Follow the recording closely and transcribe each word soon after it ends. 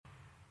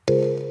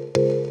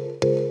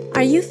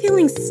Are you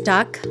feeling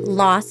stuck,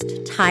 lost,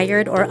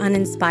 tired, or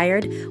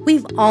uninspired?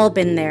 We've all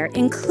been there,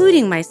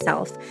 including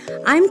myself.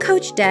 I'm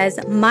Coach Des,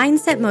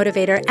 mindset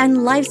motivator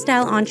and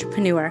lifestyle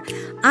entrepreneur.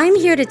 I'm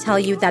here to tell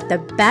you that the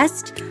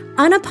best,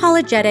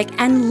 unapologetic,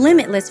 and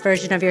limitless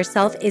version of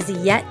yourself is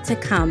yet to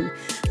come.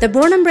 The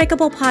Born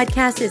Unbreakable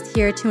podcast is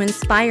here to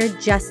inspire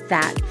just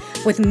that.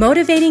 With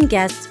motivating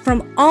guests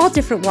from all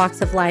different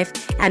walks of life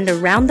and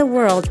around the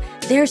world,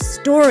 their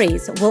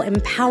stories will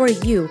empower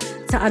you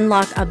to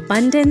unlock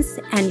abundance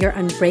and your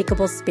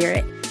unbreakable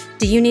spirit.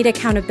 Do you need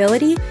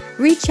accountability?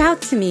 Reach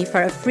out to me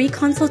for a free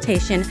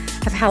consultation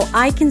of how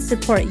I can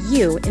support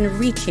you in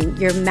reaching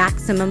your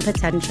maximum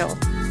potential.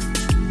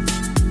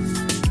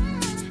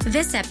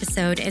 This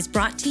episode is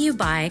brought to you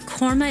by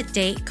Korma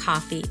Date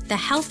Coffee, the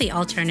healthy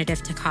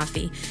alternative to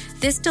coffee.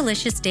 This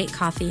delicious date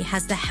coffee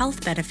has the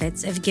health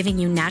benefits of giving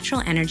you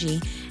natural energy,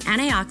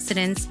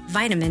 antioxidants,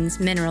 vitamins,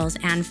 minerals,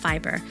 and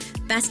fiber.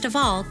 Best of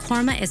all,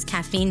 Korma is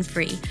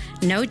caffeine-free,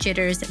 no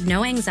jitters,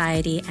 no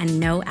anxiety, and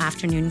no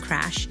afternoon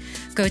crash.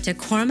 Go to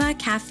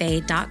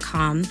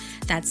kormacafe.com,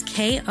 that's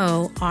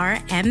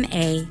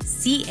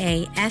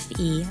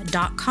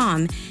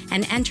KORMACAFE.com,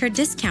 and enter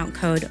discount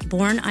code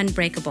Born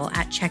Unbreakable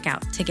at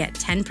checkout to get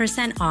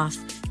 10% off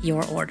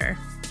your order.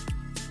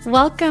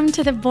 Welcome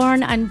to the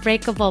Born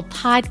Unbreakable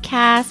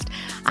podcast.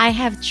 I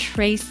have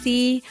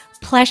Tracy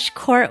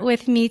Pleshcourt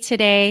with me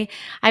today.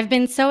 I've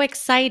been so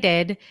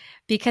excited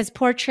because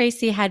poor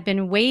Tracy had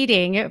been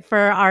waiting for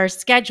our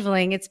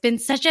scheduling. It's been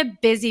such a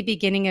busy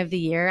beginning of the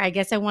year. I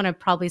guess I want to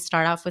probably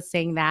start off with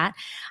saying that.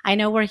 I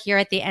know we're here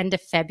at the end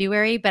of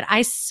February, but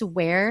I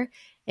swear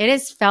it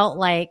has felt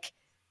like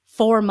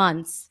 4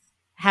 months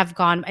have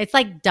gone. It's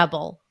like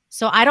double.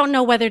 So I don't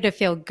know whether to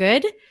feel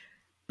good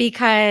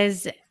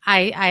because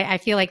I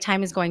feel like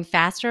time is going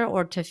faster,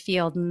 or to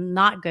feel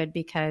not good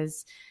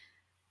because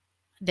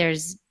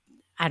there's,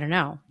 I don't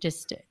know,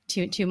 just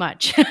too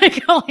much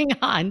going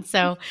on.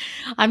 So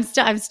I'm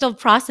still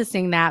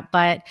processing that,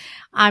 but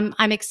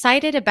I'm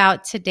excited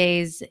about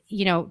today's,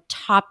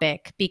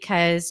 topic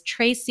because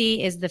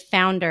Tracy is the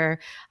founder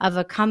of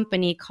a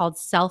company called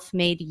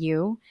Self-Made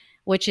You,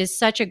 which is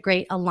such a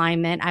great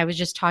alignment. I was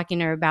just talking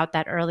to her about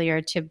that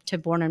earlier to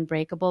Born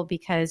Unbreakable,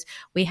 because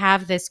we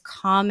have this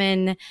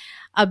common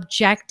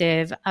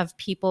objective of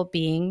people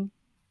being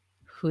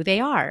who they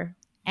are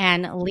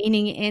and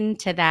leaning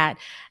into that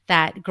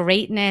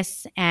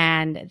greatness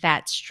and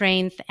that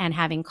strength and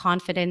having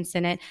confidence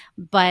in it.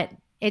 But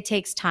it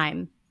takes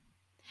time.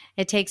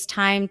 It takes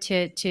time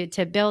to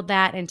build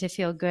that and to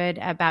feel good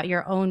about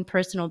your own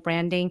personal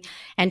branding.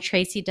 And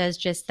Tracy does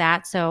just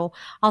that. So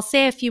I'll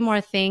say a few more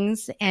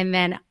things and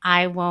then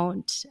I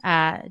won't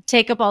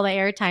take up all the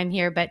airtime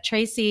here. But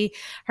Tracy,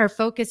 her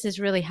focus is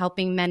really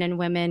helping men and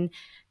women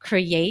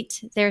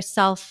create their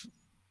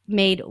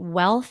self-made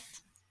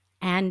wealth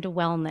and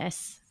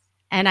wellness.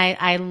 And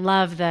I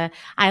love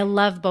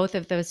both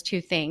of those two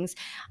things.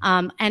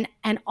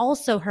 And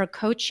also her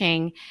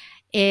coaching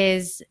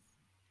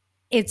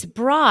it's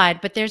broad,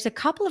 but there's a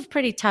couple of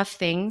pretty tough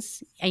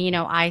things.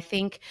 I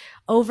think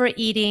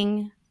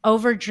overeating,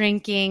 over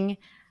drinking,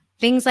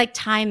 things like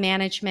time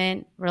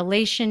management,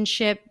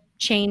 relationship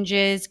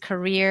changes,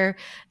 career.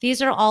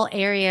 These are all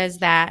areas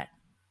that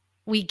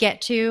we get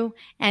to,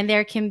 and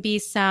there can be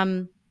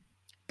some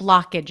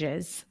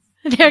blockages.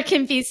 There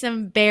can be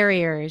some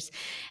barriers.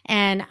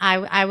 And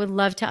I would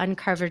love to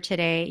uncover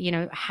today,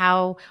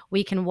 how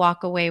we can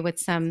walk away with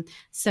some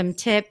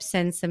tips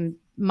and some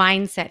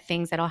mindset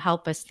things that'll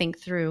help us think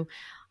through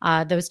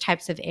those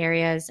types of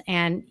areas.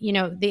 And,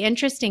 the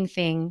interesting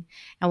thing,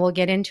 and we'll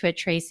get into it,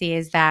 Tracy,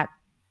 is that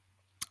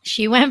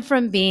she went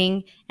from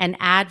being an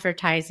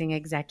advertising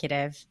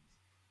executive,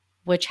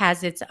 which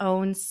has its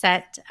own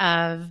set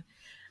of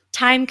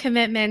time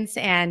commitments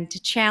and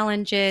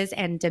challenges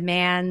and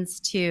demands,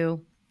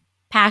 to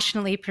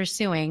passionately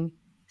pursuing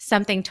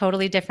something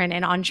totally different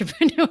in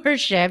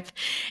entrepreneurship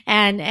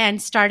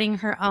and starting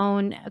her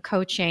own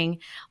coaching,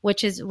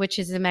 which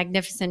is a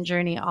magnificent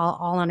journey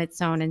all on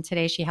its own. And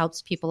today she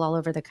helps people all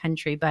over the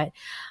country. But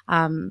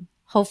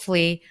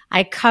hopefully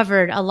I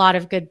covered a lot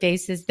of good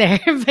bases there.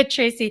 But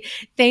Tracy,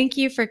 thank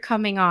you for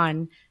coming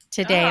on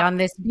today on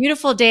this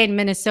beautiful day in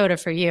Minnesota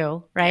for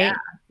you, right?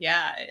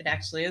 Yeah, it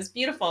actually is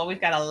beautiful.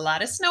 We've got a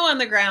lot of snow on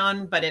the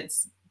ground, but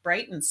it's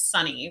bright and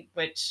sunny,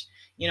 which,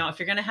 if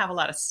you're going to have a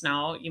lot of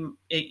snow,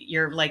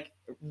 you're like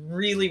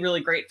really,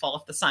 really grateful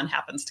if the sun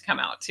happens to come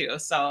out too.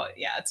 So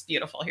yeah, it's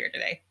beautiful here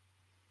today.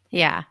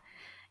 Yeah.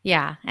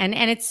 Yeah. And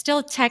it's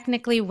still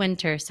technically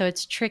winter, so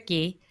it's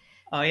tricky.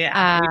 Oh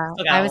yeah. We've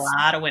still got a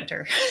lot of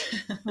winter.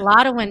 A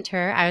lot of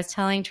winter. I was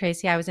telling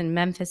Tracy, I was in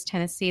Memphis,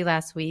 Tennessee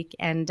last week.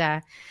 And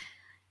that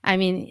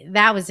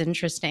was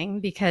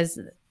interesting because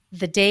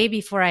the day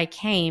before I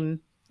came,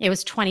 it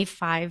was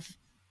 25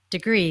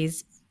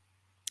 degrees.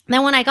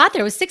 Then when I got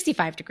there, it was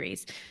 65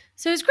 degrees.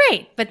 So it was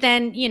great. But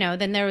then,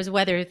 then there was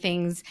weather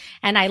things,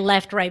 and I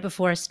left right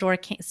before a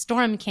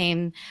storm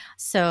came.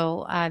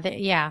 So,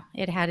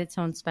 it had its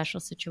own special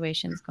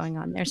situations going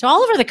on there. So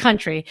all over the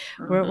country,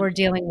 we're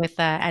dealing with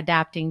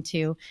adapting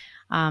to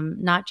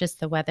not just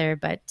the weather,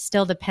 but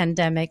still the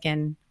pandemic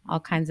and all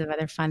kinds of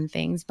other fun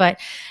things. But,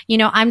 you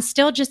know, I'm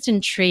still just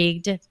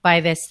intrigued by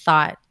this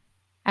thought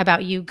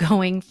about you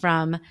going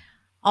from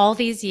all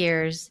these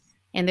years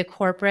in the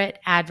corporate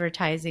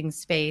advertising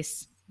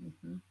space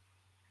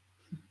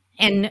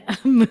and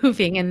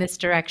moving in this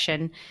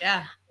direction.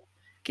 Yeah.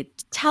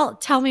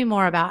 Tell me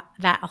more about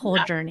that whole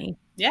journey.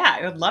 Yeah,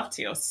 I would love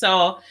to.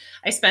 So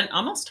I spent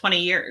almost 20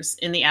 years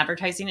in the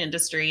advertising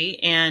industry,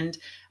 and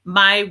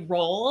my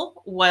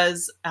role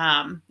was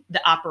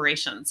the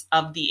operations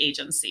of the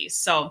agency.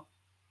 So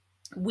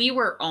we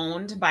were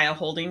owned by a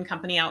holding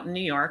company out in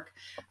New York,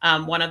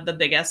 one of the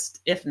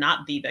biggest, if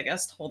not the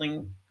biggest,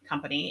 holding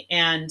company.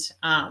 And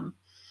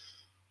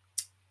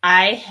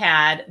I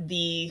had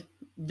the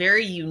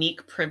very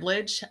unique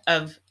privilege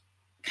of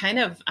kind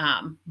of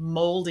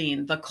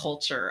molding the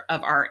culture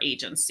of our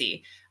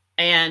agency.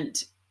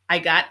 And I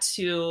got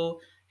to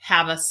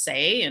have a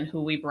say in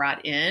who we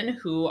brought in,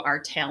 who our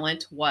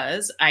talent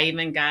was. I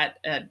even got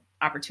an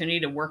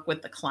opportunity to work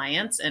with the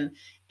clients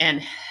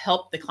and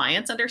help the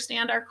clients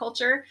understand our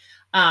culture.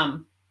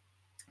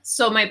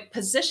 So my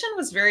position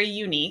was very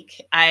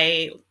unique.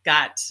 I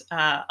got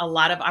a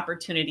lot of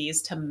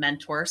opportunities to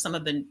mentor some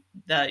of the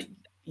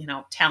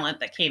talent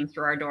that came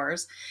through our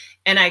doors.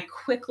 And I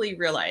quickly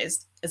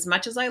realized, as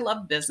much as I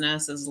love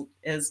business,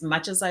 as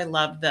much as I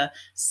love the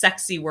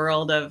sexy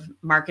world of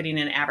marketing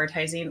and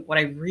advertising, what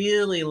I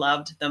really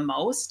loved the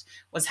most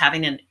was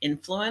having an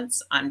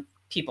influence on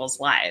people's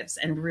lives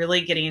and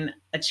really getting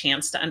a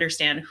chance to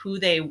understand who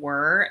they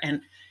were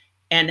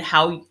and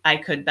how I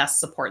could best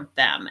support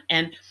them.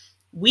 And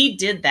we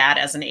did that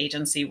as an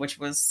agency, which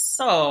was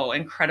so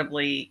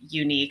incredibly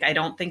unique. I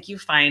don't think you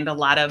find a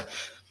lot of,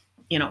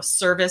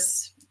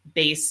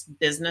 service-based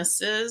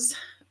businesses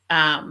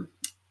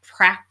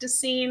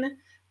practicing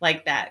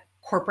like that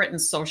corporate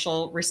and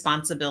social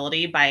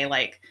responsibility by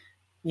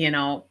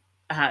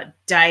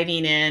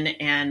diving in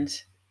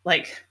and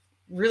like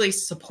really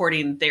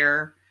supporting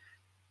their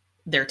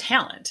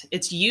talent.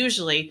 It's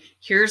usually,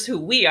 here's who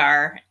we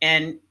are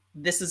and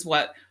this is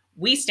what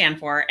we stand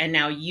for, and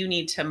now you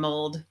need to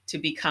mold to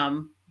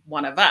become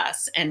one of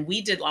us. And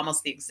we did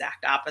almost the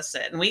exact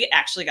opposite. And we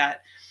actually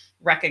got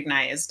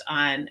recognized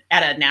at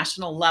a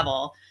national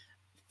level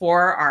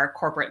for our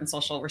corporate and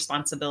social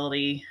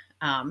responsibility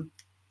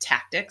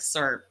tactics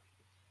or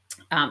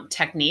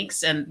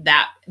techniques. And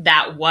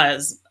that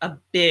was a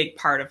big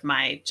part of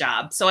my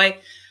job. So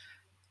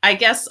I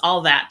guess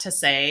all that to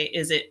say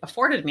is it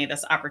afforded me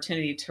this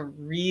opportunity to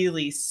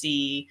really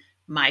see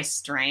my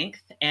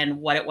strength and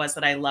what it was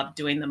that I loved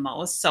doing the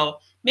most. So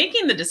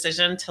making the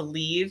decision to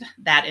leave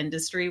that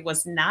industry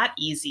was not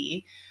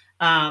easy,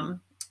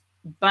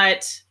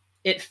 but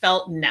it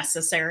felt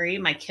necessary.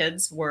 My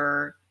kids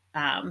were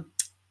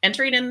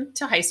entering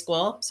into high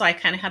school. So I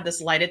kind of had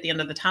this light at the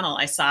end of the tunnel.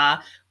 I saw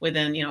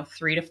within,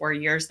 3 to 4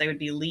 years, they would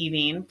be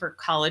leaving for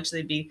college.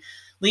 They'd be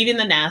leaving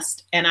the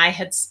nest. And I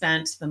had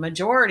spent the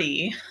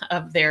majority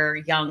of their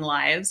young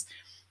lives,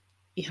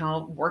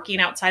 working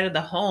outside of the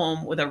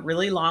home with a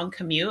really long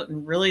commute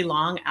and really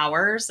long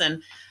hours.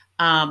 And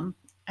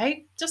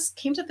I just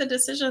came to the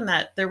decision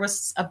that there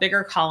was a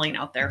bigger calling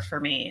out there for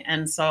me.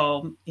 And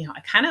so, I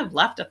kind of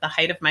left at the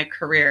height of my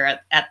career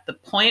at the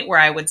point where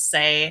I would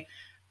say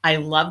I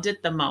loved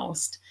it the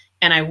most.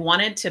 And I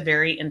wanted to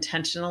very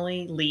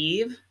intentionally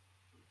leave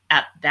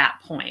at that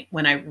point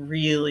when I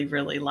really,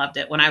 really loved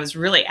it, when I was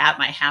really at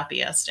my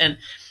happiest. And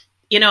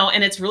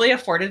and it's really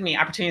afforded me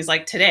opportunities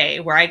like today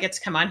where I get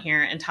to come on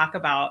here and talk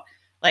about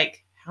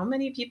like how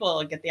many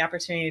people get the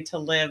opportunity to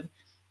live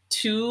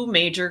 2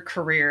 major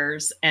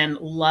careers and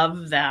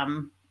love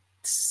them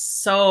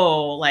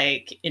so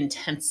like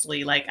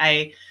intensely. Like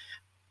I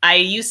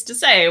used to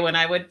say when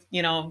I would,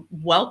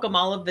 welcome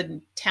all of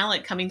the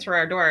talent coming through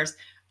our doors,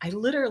 I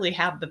literally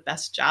have the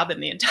best job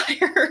in the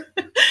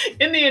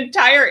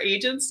entire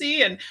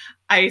agency. And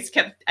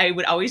I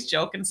would always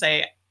joke and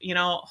say,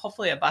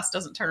 hopefully a bus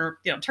doesn't turn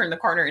the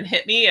corner and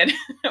hit me. And,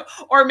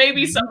 or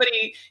maybe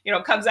somebody,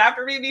 comes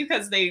after me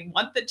because they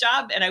want the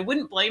job, and I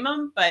wouldn't blame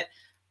them. But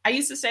I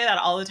used to say that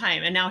all the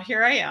time. And now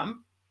here I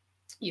am.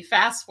 You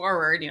fast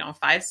forward,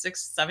 5,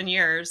 6, 7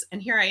 years.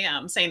 And here I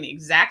am saying the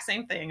exact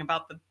same thing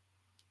about the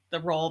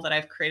role that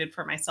I've created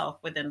for myself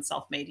within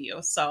Self-Made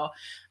You. So,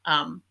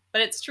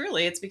 but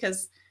it's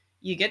because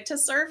you get to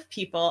serve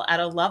people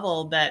at a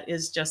level that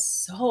is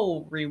just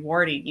so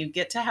rewarding. You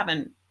get to have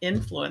an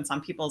influence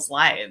on people's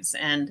lives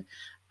and,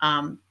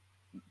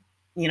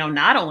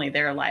 not only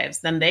their lives,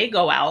 then they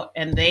go out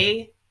and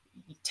they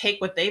take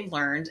what they've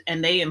learned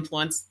and they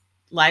influence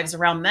lives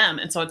around them.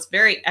 And so it's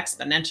very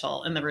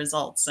exponential in the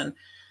results, and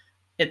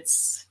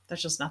there's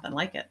just nothing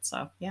like it.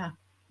 So, yeah.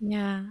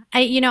 Yeah.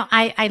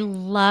 I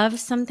love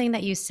something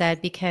that you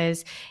said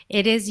because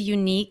it is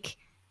unique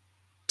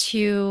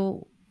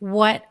to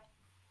what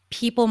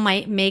people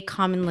may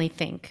commonly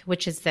think,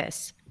 which is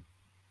this.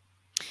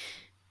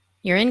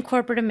 You're in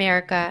corporate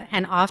America,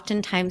 and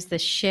oftentimes the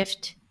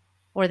shift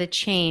or the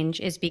change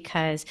is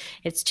because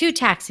it's too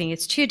taxing,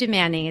 it's too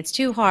demanding, it's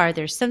too hard,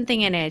 there's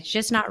something in it, it's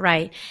just not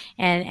right,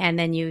 and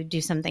then you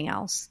do something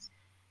else.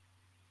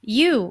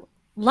 You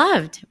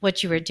loved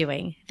what you were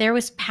doing. There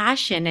was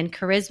passion and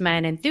charisma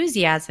and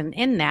enthusiasm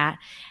in that,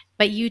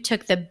 but you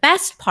took the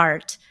best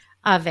part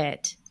of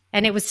it.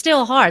 And it was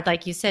still hard,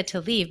 like you said,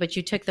 to leave, but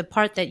you took the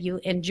part that you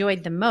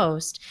enjoyed the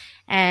most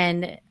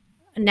and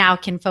now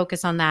can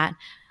focus on that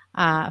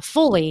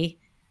fully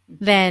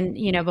than,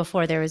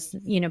 before there was,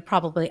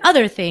 probably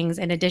other things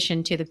in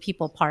addition to the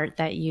people part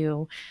that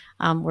you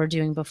were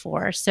doing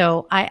before.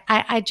 So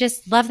I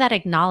just love that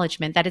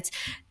acknowledgement that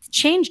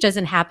change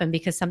doesn't happen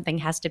because something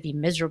has to be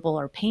miserable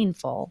or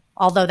painful,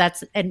 although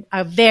that's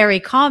a very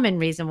common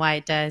reason why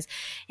it does.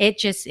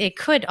 It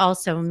could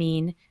also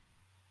mean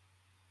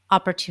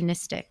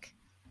opportunistic,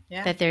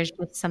 that there's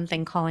just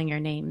something calling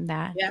your name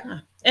that. Yeah.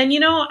 And,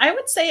 I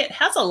would say it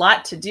has a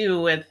lot to do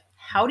with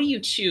how do you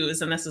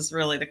choose? And this is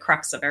really the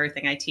crux of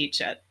everything I teach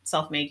at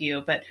Self-Made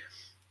You. But,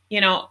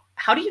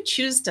 how do you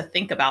choose to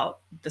think about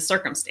the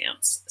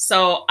circumstance?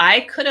 So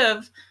I could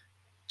have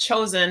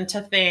chosen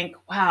to think,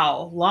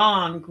 wow,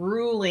 long,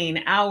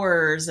 grueling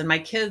hours, and my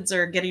kids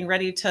are getting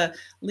ready to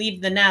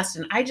leave the nest,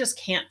 and I just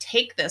can't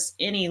take this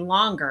any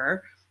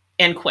longer,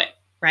 and quit,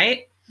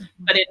 right?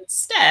 Mm-hmm. But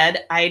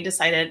instead, I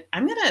decided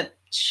I'm going to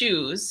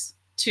choose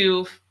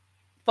to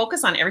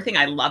focus on everything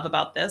I love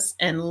about this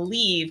and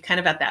leave kind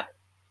of at that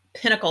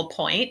pinnacle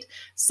point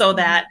so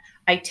that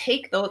I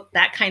take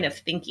that kind of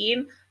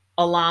thinking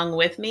along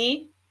with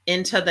me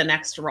into the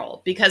next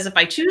role. Because if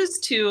I choose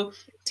to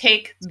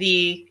take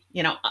the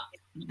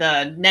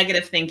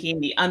negative thinking,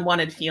 the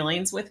unwanted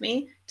feelings with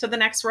me to the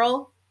next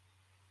role,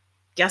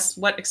 guess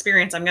what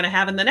experience I'm going to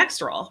have in the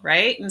next role,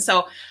 right? And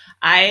so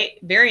I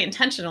very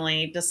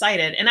intentionally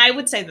decided, and I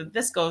would say that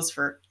this goes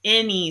for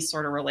any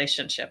sort of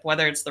relationship,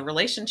 whether it's the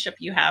relationship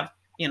you have,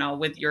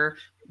 with your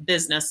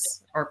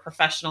business or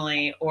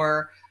professionally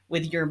or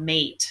with your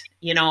mate.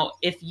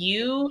 If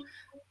you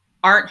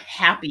aren't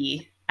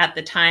happy at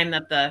the time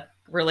that the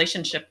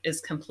relationship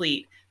is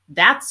complete,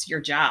 that's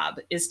your job,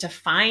 is to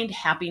find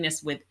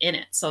happiness within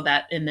it so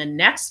that in the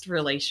next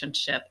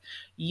relationship,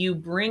 you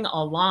bring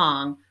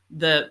along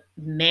the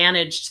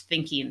managed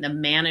thinking, the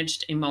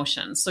managed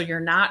emotions. So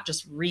you're not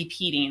just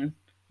repeating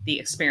the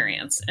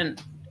experience.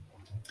 And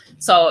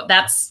so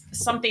that's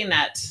something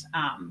that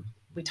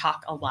we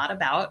talk a lot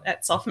about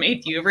at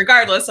Self-Made You,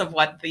 regardless of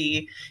what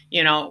the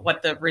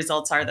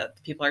results are that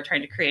the people are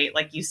trying to create.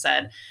 Like you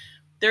said,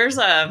 there's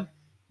a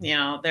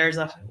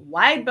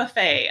wide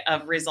buffet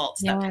of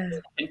results that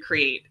people can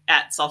create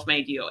at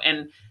Self-Made You.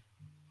 And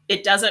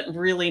it doesn't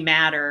really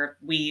matter.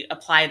 We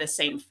apply the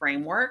same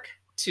framework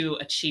to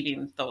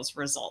achieving those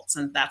results.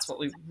 And that's what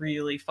we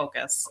really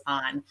focus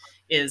on,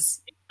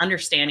 is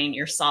understanding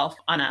yourself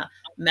on a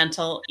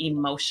mental,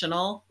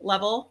 emotional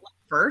level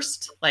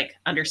first, like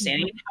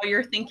understanding how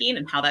you're thinking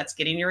and how that's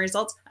getting your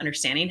results,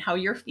 understanding how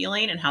you're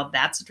feeling and how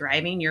that's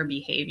driving your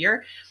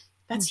behavior.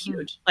 That's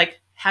huge.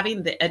 Like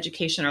having the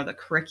education or the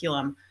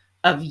curriculum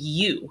of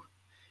you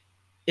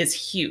is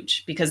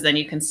huge, because then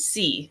you can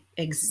see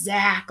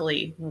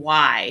exactly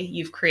why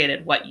you've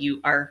created what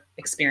you are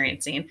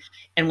experiencing.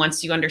 And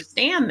once you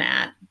understand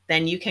that,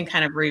 then you can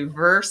kind of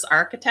reverse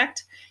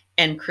architect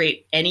and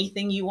create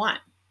anything you want,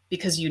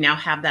 because you now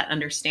have that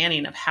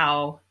understanding of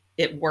how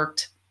it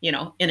worked, in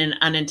an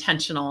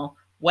unintentional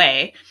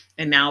way.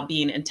 And now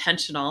being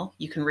intentional,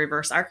 you can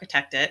reverse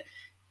architect it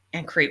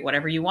and create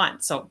whatever you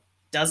want. So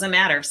doesn't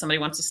matter if somebody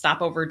wants to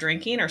stop over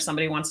drinking or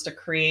somebody wants to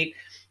create,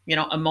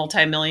 a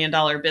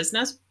multi-million-dollar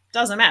business,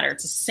 doesn't matter.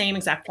 It's the same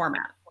exact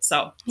format.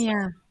 So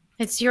yeah,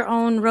 it's your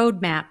own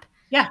roadmap.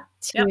 Yeah.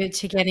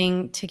 To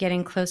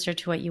getting closer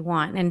to what you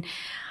want. And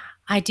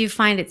I do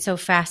find it so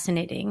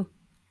fascinating,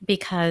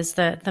 because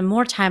the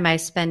more time I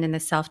spend in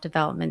the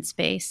self-development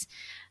space,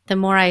 the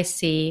more I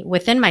see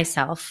within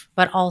myself,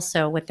 but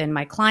also within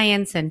my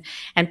clients and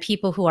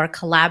people who are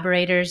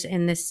collaborators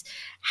in this,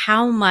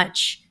 how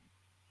much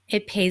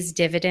it pays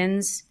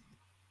dividends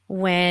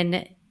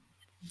when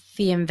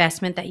the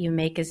investment that you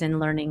make is in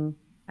learning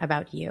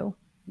about you.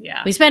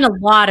 Yeah. We spend a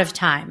lot of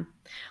time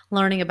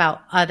learning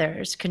about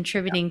others,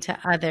 contributing to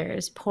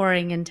others,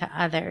 pouring into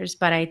others.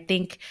 But I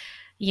think,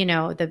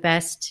 the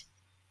best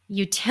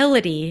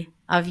utility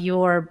of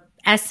your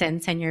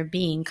essence and your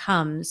being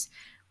comes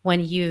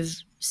when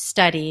you've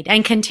studied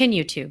and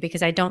continue to,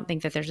 because I don't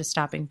think that there's a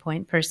stopping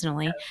point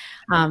personally,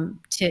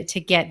 to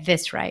get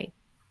this right,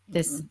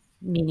 this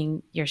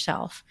meaning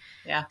yourself.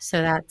 Yeah.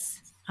 So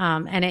that's,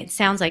 and it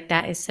sounds like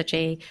that is such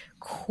a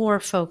core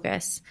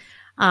focus.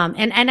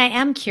 And I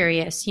am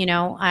curious,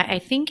 I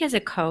think as a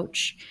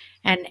coach,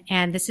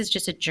 and this is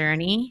just a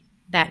journey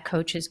that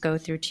coaches go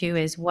through too,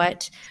 is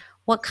what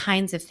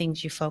kinds of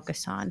things you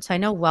focus on. So I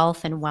know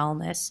wealth and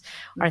wellness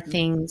are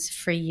things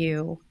for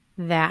you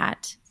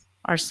that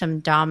are some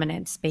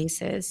dominant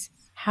spaces.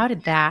 How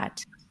did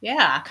that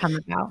come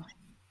about?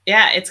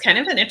 Yeah, it's kind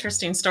of an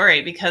interesting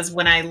story, because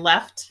when I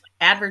left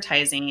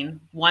advertising,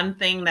 one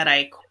thing that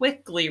I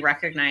quickly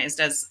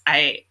recognized as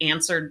I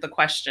answered the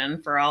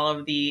question for all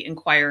of the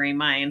inquiring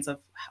minds of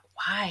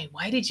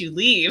why did you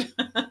leave?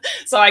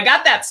 So I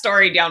got that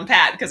story down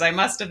pat because I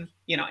must have,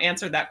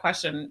 answered that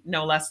question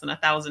no less than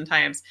 1,000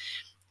 times.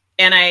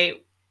 And I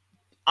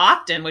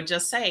often would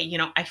just say,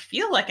 I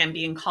feel like I'm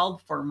being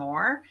called for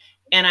more.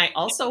 And I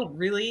also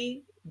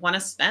really want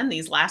to spend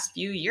these last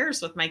few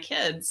years with my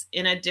kids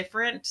in a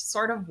different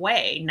sort of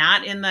way,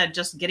 not in the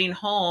just getting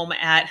home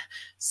at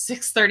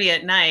 6:30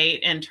 at night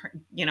and,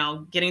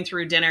 getting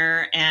through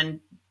dinner and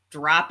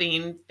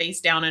dropping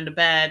face down into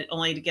bed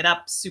only to get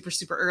up super,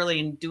 super early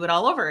and do it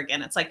all over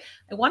again. It's like,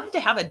 I wanted to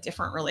have a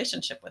different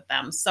relationship with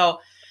them. So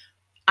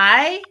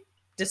I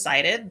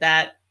decided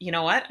that, you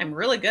know what, I'm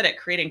really good at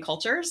creating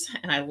cultures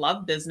and I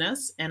love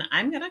business, and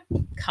I'm going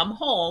to come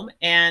home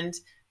and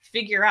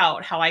figure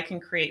out how I can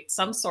create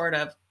some sort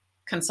of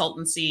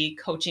consultancy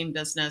coaching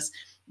business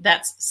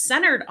that's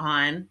centered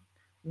on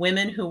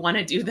women who want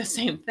to do the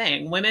same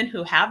thing, women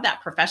who have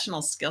that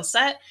professional skill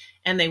set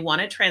and they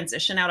want to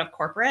transition out of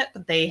corporate,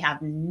 but they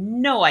have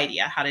no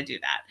idea how to do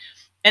that.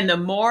 And the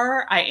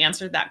more I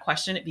answered that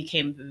question, it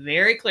became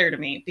very clear to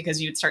me,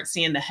 because you'd start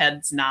seeing the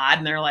heads nod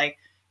and they're like,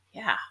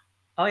 yeah,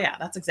 oh yeah,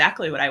 that's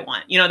exactly what I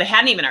want. They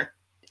hadn't even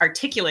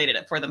articulated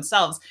it for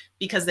themselves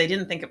because they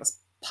didn't think it was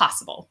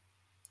possible.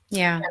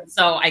 Yeah. And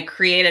so I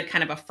created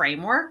kind of a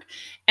framework.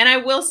 And I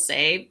will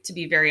say, to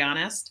be very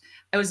honest,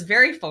 I was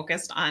very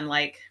focused on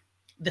like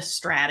the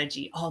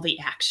strategy, all the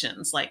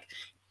actions. Like,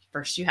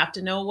 first you have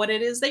to know what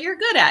it is that you're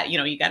good at.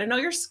 You got to know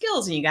your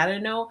skills, and you got to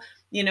know,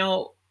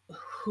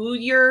 who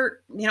your,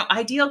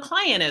 ideal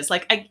client is.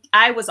 Like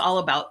I was all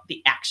about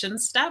the action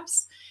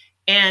steps.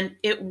 And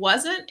it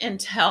wasn't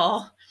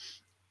until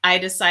I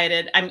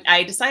decided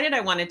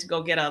I wanted to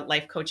go get a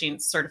life coaching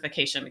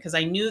certification, because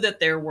I knew that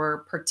there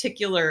were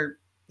particular,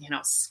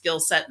 skill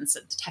set and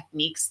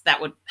techniques that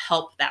would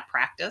help that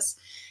practice.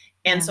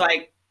 And so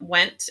I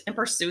went and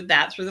pursued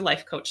that through the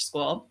life coach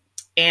school.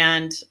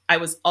 And I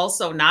was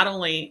also not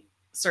only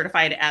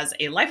certified as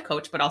a life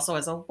coach, but also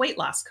as a weight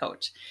loss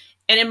coach.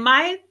 And in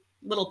my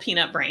little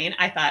peanut brain,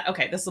 I thought,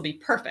 okay, this will be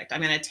perfect.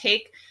 I'm going to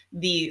take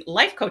the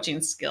life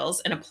coaching skills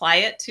and apply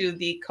it to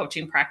the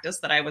coaching practice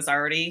that I was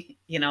already,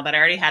 that I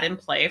already had in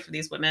play for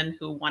these women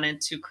who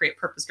wanted to create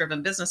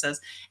purpose-driven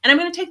businesses. And I'm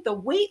going to take the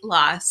weight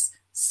loss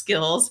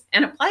skills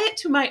and apply it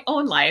to my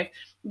own life,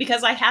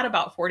 because I had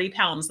about 40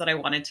 pounds that I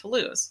wanted to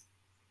lose.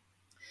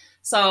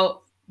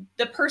 So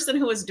the person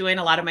who was doing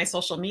a lot of my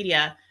social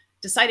media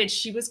decided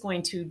she was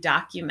going to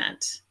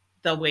document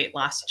the weight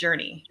loss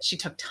journey. She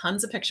took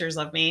tons of pictures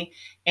of me,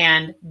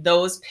 and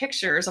those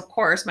pictures, of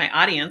course, my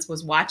audience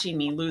was watching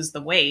me lose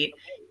the weight,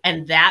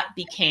 and that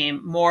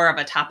became more of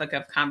a topic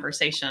of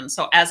conversation.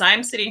 So as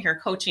I'm sitting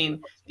here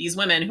coaching these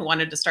women who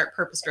wanted to start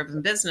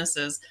purpose-driven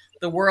businesses,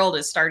 the world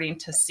is starting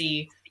to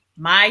see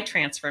my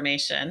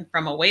transformation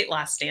from a weight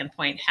loss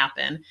standpoint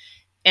happen.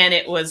 And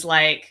it was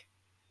like,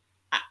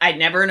 I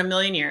never in a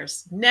million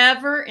years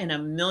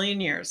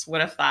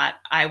would have thought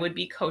I would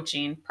be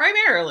coaching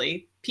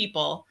primarily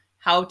people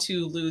how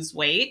to lose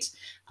weight.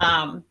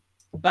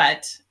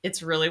 But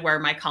it's really where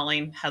my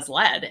calling has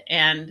led.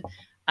 And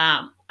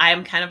I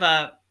am kind of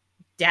a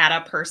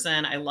data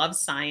person. I love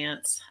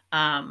science.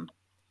 And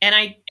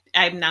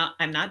I'm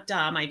not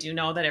dumb. I do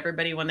know that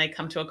everybody, when they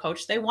come to a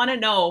coach, they want to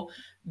know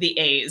the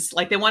A's,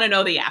 like they want to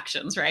know the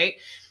actions, right?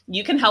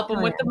 You can help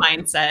them with the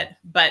mindset,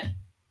 but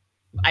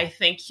I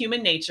think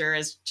human nature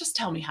is just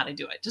tell me how to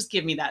do it. Just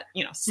give me that,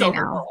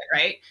 silver bullet,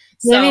 right?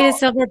 Give me the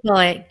silver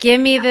bullet. Give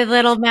me the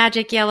little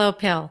magic yellow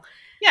pill.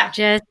 Yeah.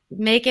 Just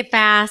make it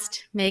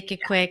fast, make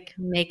it quick,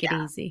 make it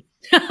easy.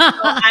 So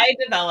I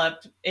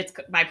developed,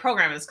 my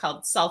program is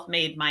called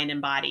Self-Made Mind and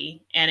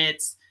Body. And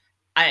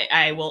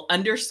I will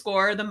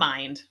underscore the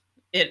mind.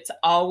 It's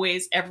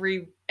always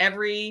every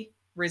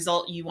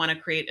result you want to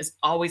create is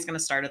always going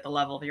to start at the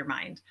level of your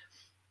mind.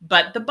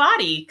 But the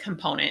body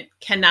component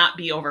cannot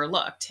be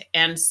overlooked.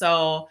 And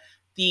so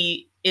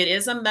it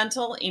is a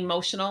mental,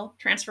 emotional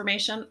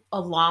transformation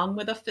along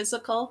with a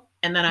physical.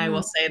 And then I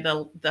will say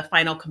the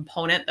final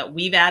component that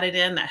we've added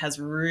in that has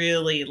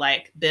really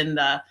been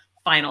the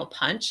final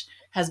punch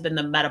has been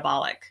the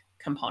metabolic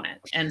component.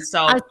 And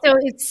so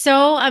it's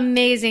so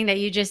amazing that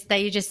you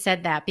just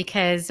said that,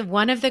 because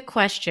one of the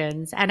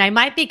questions, and I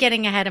might be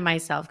getting ahead of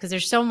myself because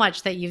there's so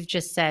much that you've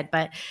just said,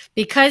 but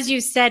because you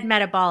said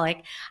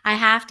metabolic, I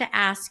have to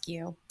ask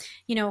you,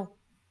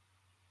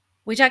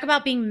 we talk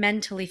about being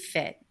mentally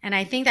fit, and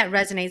I think that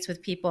resonates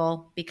with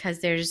people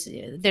because there's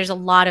a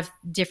lot of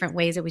different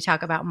ways that we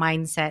talk about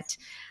mindset,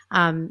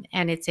 and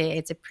it's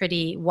a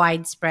pretty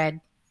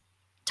widespread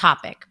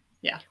topic.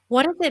 Yeah.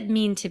 What does it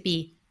mean to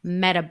be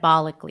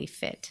metabolically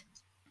fit?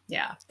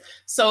 Yeah.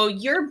 So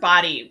your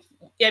body,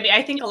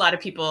 I think a lot of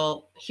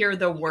people hear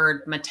the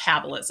word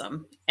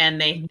metabolism and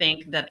they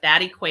think that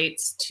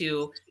equates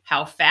to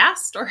how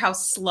fast or how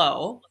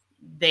slow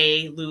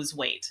they lose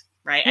weight.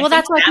 Right. Well,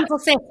 that's why people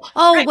say,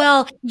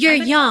 well, you're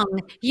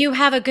young, you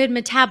have a good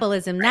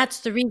metabolism. Right.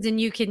 That's the reason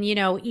you can,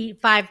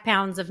 eat 5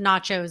 pounds of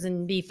nachos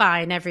and be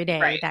fine every day.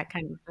 Right. That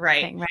kind of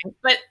thing. Right.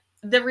 But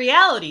the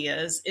reality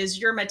is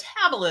your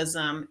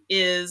metabolism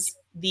is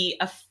the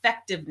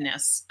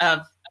effectiveness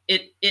of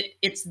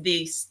it's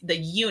the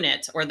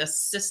unit or the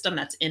system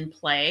that's in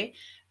play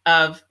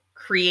of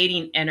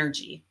creating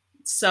energy.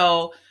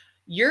 So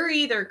you're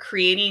either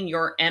creating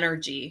your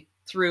energy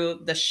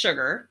through the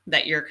sugar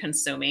that you're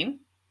consuming,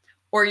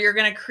 or you're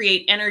going to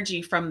create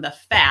energy from the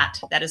fat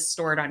that is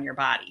stored on your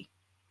body.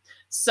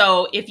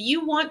 So if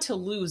you want to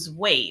lose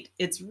weight,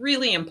 it's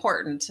really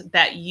important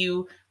that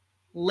you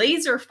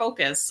laser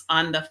focus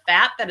on the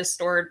fat that is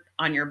stored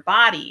on your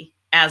body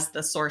as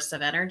the source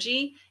of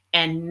energy,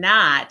 and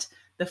not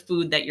the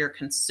food that you're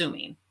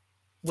consuming,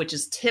 which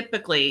is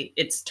typically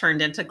it's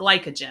turned into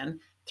glycogen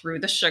through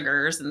the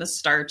sugars and the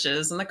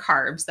starches and the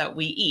carbs that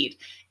we eat.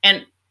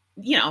 And,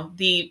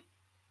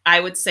 I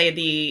would say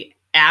the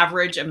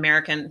average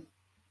American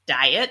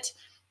diet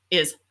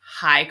is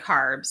high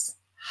carbs,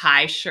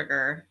 high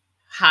sugar,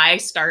 high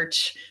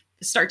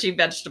starchy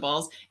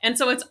vegetables. And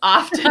so it's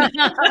often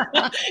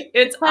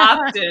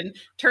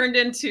turned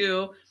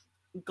into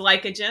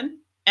glycogen.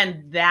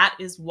 And that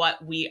is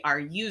what we are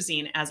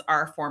using as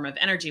our form of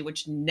energy,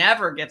 which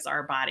never gives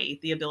our body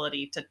the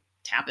ability to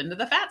tap into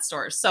the fat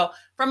stores. So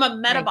from a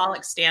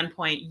metabolic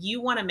standpoint,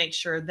 you want to make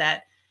sure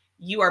that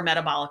you are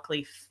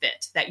metabolically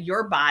fit, that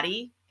your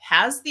body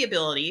has the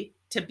ability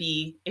to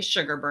be a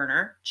sugar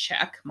burner.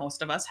 Check.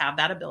 Most of us have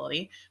that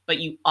ability, but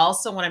you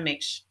also want to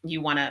make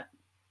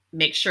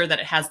sure that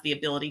it has the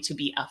ability to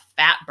be a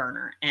fat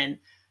burner. And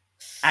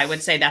I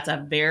would say that's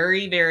a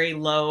very, very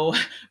low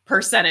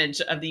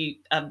percentage of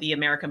the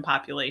American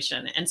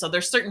population. And so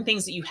there's certain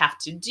things that you have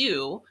to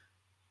do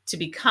to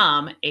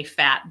become a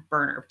fat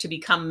burner. To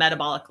become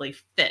metabolically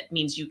fit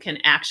means you can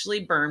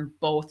actually burn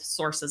both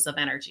sources of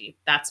energy.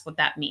 That's what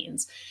that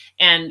means.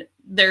 And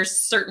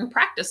there's certain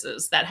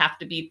practices that have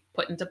to be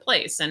put into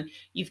place. And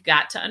you've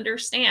got to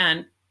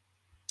understand,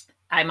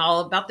 I'm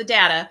all about the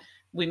data.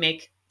 We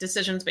make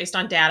decisions based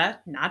on data,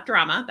 not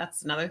drama.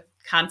 That's another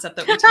concept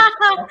that we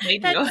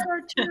teach. That's so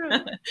true.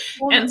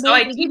 Well, and so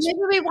maybe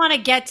we want to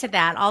get to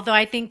that. Although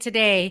I think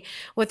today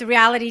with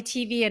reality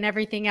TV and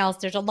everything else,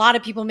 there's a lot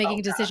of people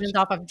making decisions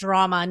off of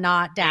drama,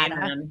 not data.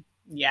 Amen.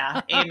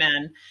 Yeah.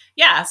 Amen.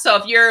 Yeah. So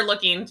if you're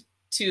looking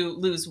to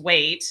lose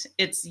weight,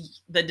 it's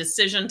the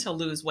decision to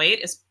lose weight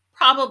is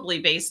probably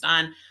based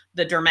on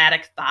the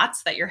dramatic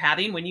thoughts that you're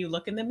having when you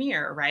look in the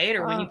mirror, right?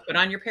 Or when you put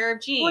on your pair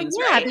of jeans.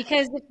 Well, yeah, right?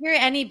 Because if you're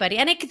anybody,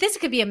 and this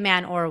could be a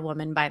man or a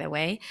woman, by the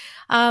way,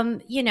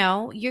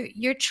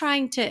 you're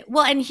trying to,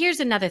 well, and here's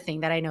another thing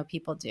that I know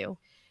people do.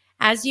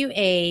 As you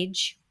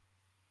age,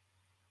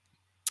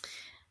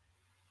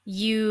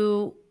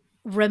 you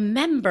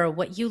remember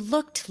what you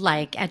looked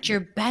like at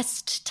your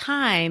best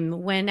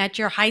time when at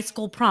your high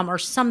school prom or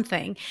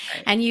something.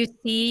 Right. And you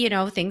see,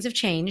 things have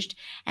changed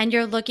and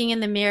you're looking in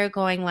the mirror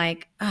going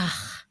like, ugh,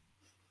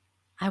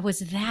 I was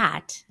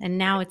that, and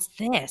now it's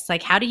this.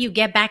 Like, how do you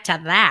get back to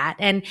that?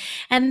 And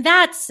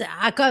that's,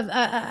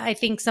 I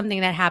think,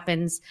 something that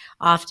happens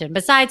often.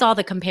 Besides all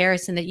the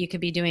comparison that you could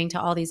be doing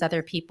to all these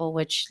other people,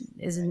 which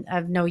is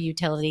of no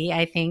utility.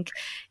 I think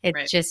it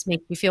just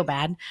makes you feel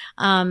bad.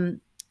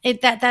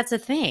 That's a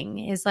thing.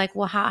 Is like,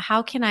 well,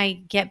 how can I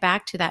get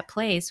back to that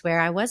place where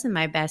I was in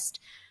my best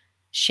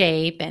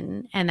shape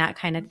and that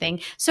kind of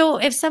thing? So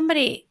if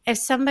somebody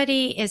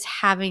is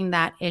having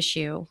that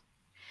issue,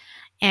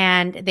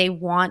 and they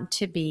want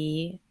to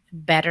be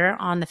better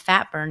on the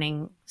fat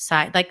burning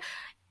side, like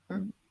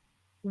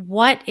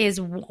what's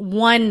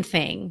one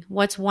thing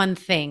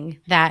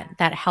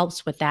that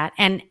helps with that?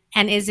 And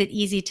is it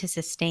easy to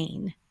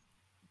sustain?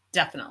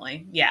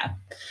 Definitely. Yeah.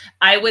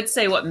 I would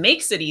say what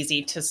makes it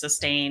easy to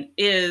sustain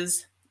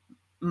is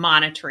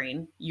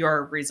monitoring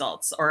your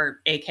results, or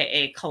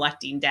AKA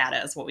collecting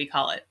data is what we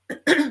call it.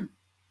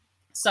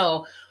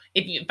 So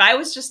if I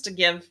was just to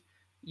give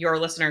your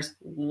listeners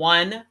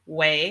one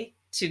way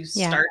to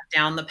start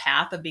down the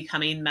path of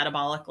becoming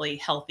metabolically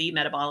healthy,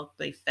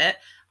 metabolically fit,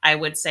 I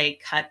would say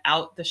cut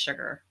out the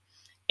sugar.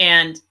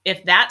 And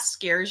if that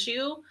scares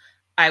you,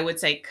 I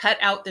would say cut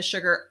out the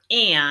sugar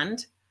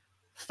and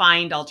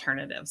find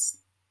alternatives.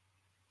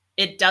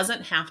 It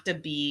doesn't have to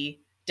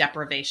be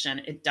deprivation.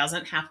 It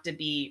doesn't have to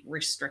be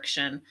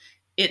restriction.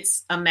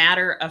 It's a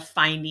matter of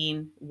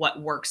finding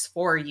what works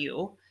for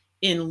you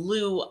in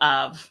lieu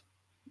of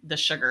the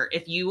sugar.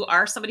 If you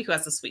are somebody who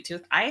has a sweet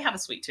tooth, I have a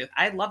sweet tooth.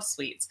 I love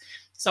sweets.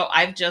 So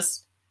I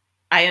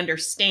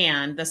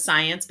understand the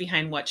science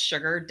behind what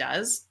sugar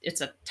does.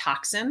 It's a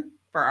toxin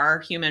for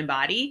our human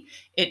body.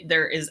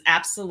 There is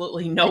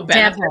absolutely no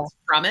benefits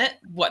from it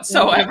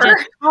whatsoever.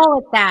 Call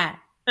it that.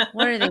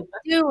 What are they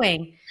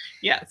doing?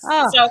 Yes.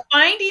 Oh. So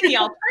finding the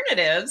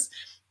alternatives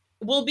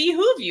will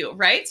behoove you,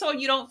 right? So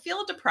you don't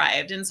feel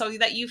deprived, and so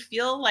that you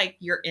feel like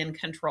you're in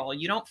control.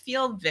 You don't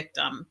feel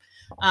victim.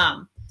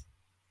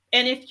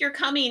 And if you're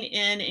coming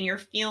in and you're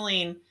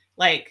feeling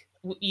like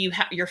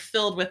you're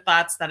filled with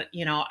thoughts that,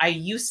 I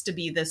used to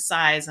be this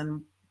size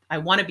and I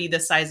want to be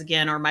this size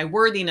again, or my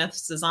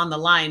worthiness is on the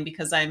line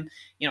because I'm,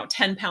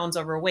 10 pounds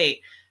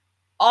overweight.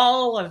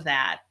 All of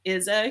that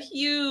is a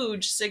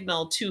huge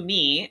signal to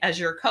me as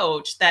your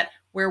coach that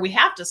where we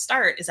have to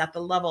start is at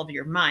the level of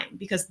your mind,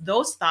 because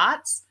those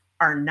thoughts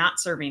are not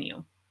serving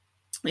you.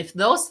 if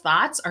those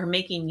thoughts are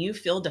making you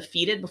feel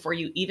defeated before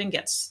you even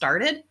get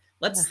started,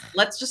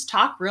 let's just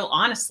talk real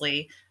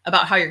honestly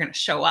about how you're going to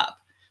show up.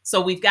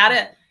 So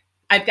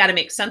I've got to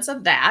make sense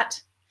of that.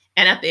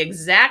 And at the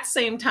exact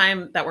same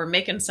time that we're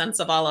making sense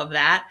of all of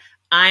that,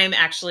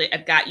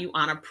 I've got you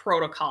on a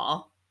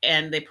protocol,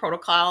 and the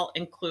protocol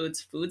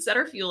includes foods that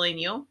are fueling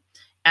you,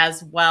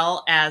 as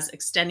well as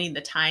extending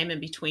the time in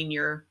between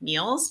your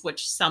meals,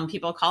 which some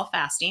people call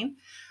fasting.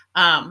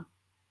 And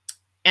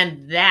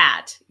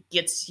that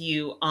gets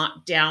you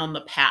started down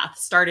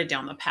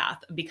the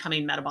path of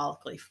becoming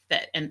metabolically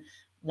fit. And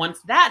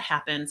once that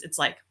happens, it's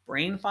like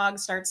brain fog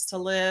starts to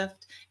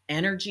lift,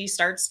 energy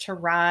starts to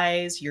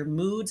rise, your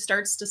mood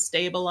starts to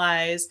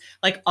stabilize.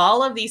 Like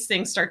all of these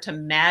things start to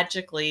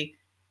magically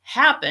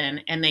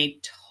happen, and they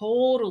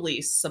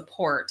totally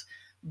support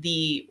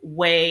the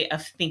way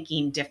of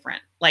thinking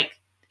different. Like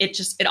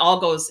it all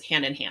goes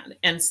hand in hand.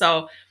 And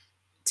so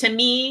to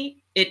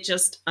me, it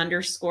just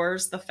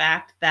underscores the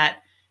fact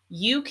that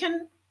you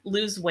can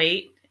lose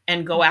weight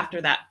and go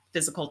after that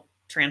physical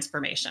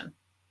transformation.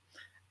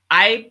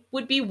 I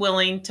would be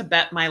willing to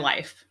bet my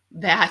life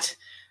that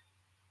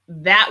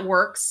that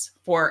works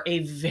for a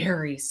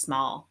very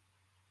small,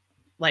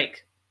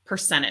 like,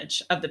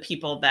 percentage of the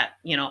people that,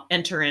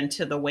 enter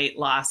into the weight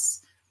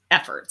loss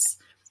efforts.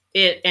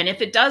 And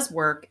if it does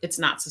work, it's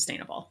not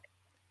sustainable,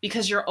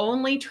 because you're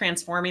only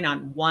transforming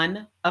on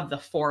one of the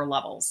 4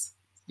 levels.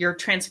 You're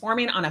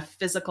transforming on a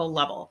physical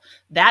level.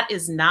 That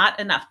is not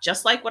enough.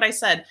 Just like what I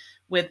said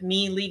with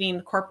me leaving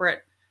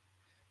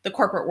the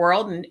corporate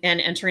world and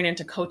entering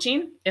into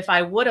coaching, if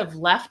I would have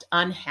left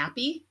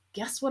unhappy,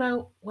 guess what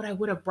I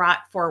would have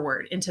brought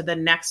forward into the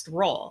next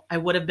role? I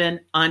would have been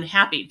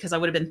unhappy, because I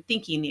would have been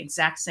thinking the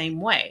exact same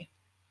way.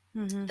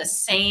 Mm-hmm. The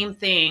same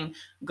thing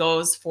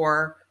goes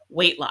for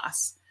weight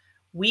loss.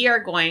 We are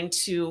going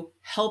to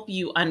help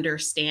you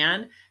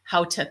understand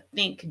how to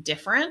think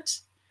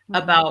different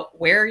about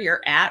where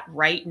you're at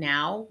right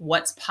now,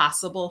 what's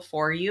possible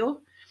for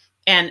you,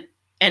 and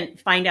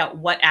find out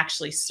what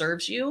actually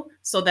serves you.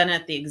 So then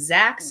at the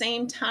exact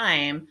same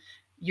time,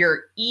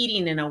 you're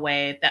eating in a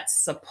way that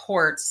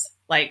supports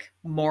like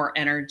more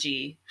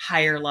energy,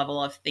 higher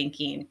level of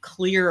thinking,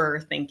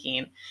 clearer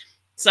thinking.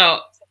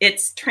 So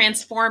it's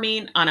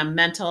transforming on a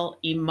mental,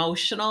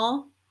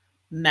 emotional,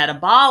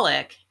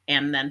 metabolic,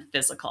 and then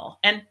physical.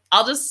 And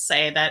I'll just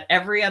say that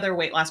every other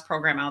weight loss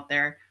program out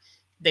there,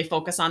 they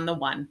focus on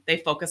they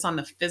focus on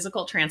the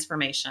physical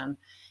transformation.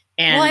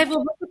 And I've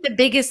looked at The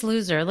Biggest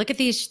Loser. Look at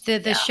these,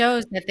 the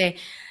shows that they,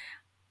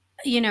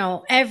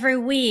 every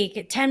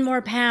week, 10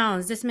 more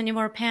pounds, this many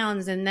more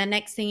pounds. And the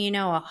next thing you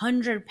know,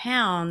 100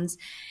 pounds.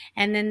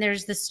 And then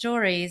there's the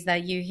stories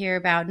that you hear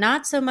about,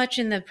 not so much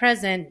in the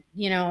present,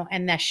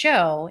 and the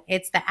show,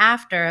 it's the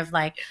after of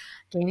like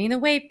gaining the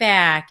weight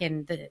back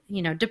and the,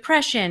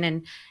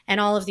 depression and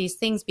all of these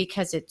things,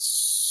 because it's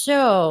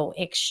so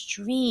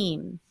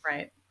extreme.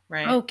 Right.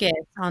 Focus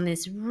on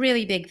this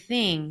really big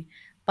thing,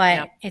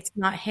 but it's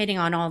not hitting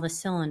on all the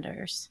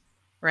cylinders.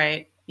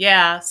 Right.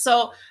 Yeah.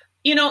 So,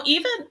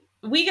 even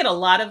we get a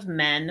lot of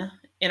men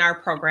in our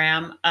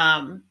program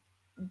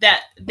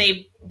that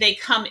they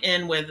come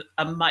in with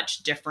a much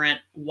different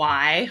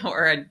why,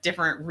 or a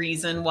different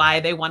reason why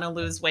they want to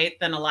lose weight,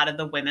 than a lot of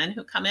the women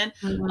who come in.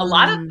 Mm-hmm. A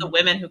lot of the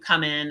women who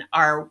come in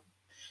are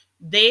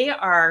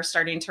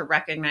starting to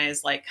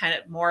recognize like kind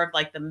of more of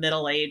like the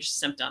middle-aged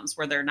symptoms,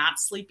 where they're not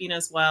sleeping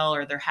as well,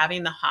 or they're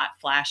having the hot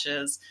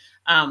flashes.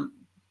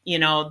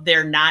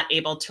 They're not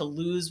able to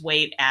lose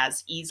weight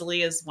as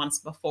easily as once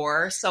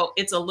before. So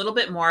it's a little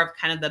bit more of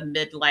kind of the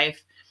midlife,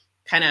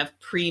 kind of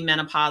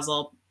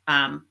premenopausal,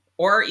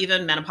 or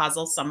even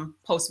menopausal, some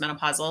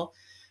postmenopausal.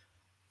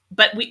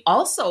 But we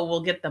also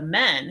will get the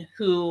men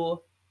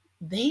who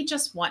they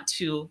just want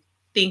to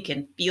think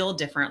and feel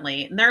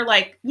differently. And they're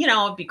like,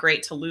 it'd be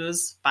great to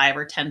lose 5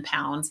 or 10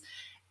 pounds,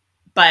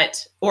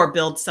 or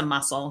build some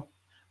muscle.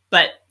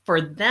 But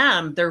for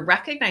them, they're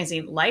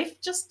recognizing life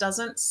just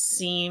doesn't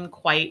seem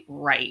quite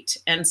right.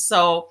 And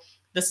so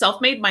the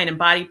Self-Made Mind and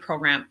Body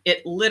program,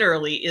 it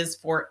literally is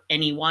for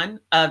anyone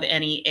of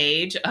any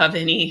age, of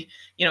any,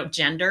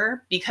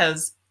 gender,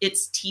 because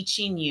it's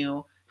teaching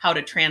you how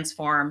to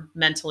transform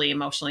mentally,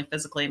 emotionally,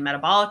 physically, and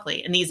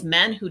metabolically. And these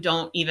men who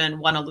don't even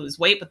want to lose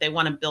weight, but they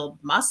want to build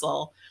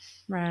muscle,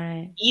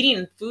 right?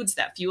 Eating foods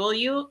that fuel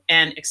you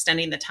and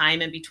extending the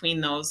time in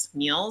between those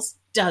meals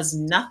does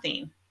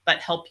nothing but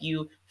help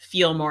you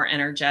feel more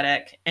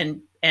energetic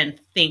and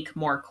think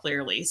more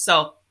clearly.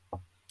 So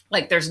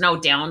like there's no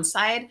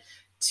downside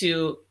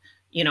to,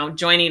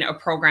 joining a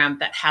program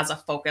that has a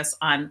focus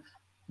on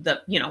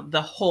the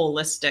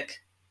holistic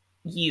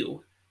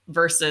you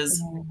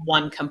versus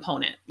one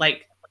component.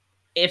 Like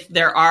if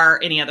there are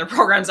any other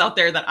programs out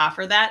there that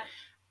offer that,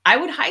 I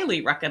would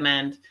highly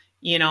recommend,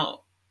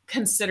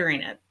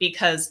 considering it,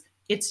 because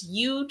it's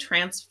you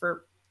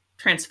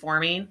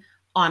transforming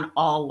on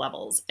all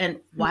levels. And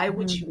why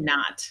would you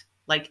not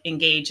like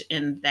engage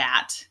in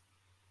that,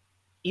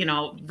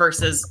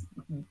 versus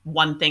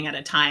one thing at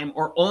a time,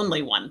 or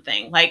only one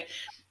thing? Like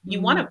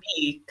you want to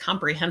be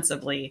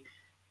comprehensively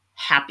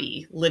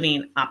happy,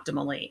 living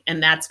optimally.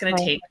 And that's going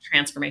to Right. take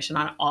transformation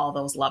on all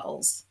those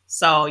levels.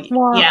 So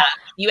Well, yeah,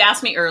 you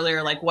asked me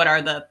earlier, like, what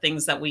are the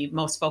things that we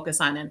most focus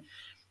on? And,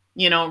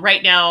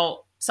 right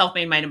now,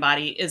 Self-Made Mind and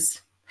Body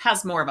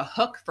has more of a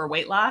hook for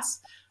weight loss.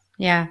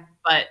 yeah.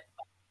 But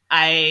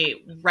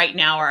right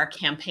now, our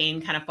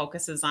campaign kind of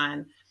focuses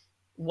on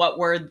what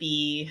were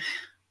the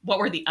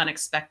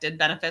unexpected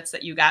benefits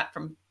that you got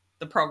from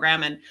the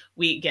program. And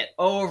we get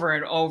over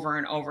and over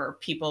and over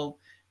people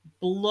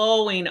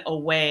blowing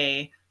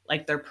away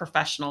like their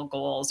professional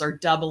goals or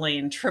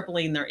doubling,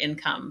 tripling their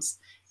incomes.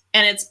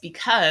 And it's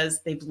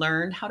because they've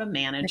learned how to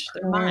manage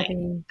their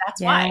mind.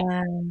 That's Yeah.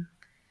 why.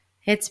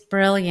 It's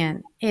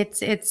brilliant.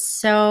 It's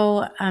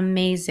so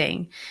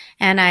amazing.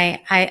 And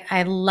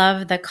I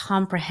love the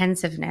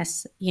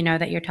comprehensiveness,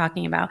 that you're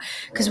talking about.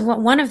 Because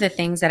one of the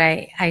things that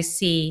I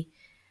see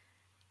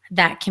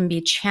that can be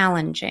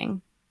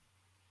challenging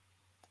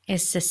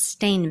is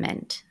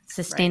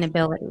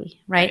sustainability,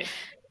 right?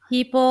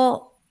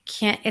 People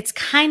can't, it's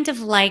kind of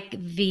like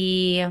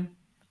the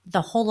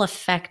whole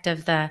effect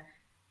of the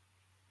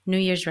New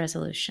Year's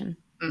resolution.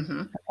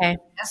 Mm-hmm. Okay.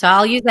 So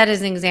I'll use that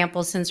as an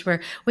example since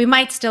we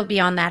might still be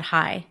on that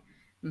high.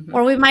 Mm-hmm.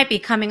 Or we might be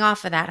coming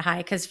off of that high,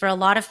 because for a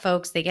lot of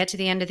folks, they get to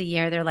the end of the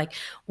year, they're like,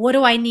 what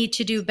do I need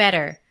to do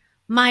better?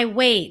 My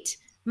weight,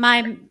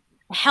 my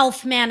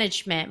health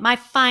management, my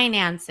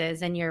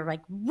finances. And you're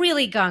like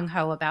really gung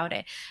ho about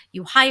it.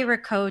 You hire a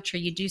coach or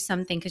you do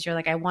something because you're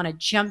like, I want to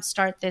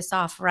jumpstart this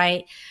off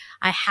right.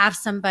 I have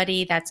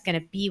somebody that's going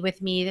to be with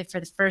me for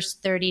the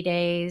first 30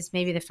 days,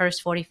 maybe the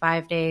first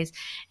 45 days.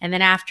 And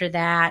then after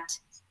that,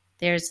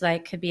 there's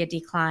could be a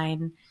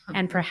decline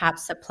and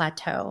perhaps a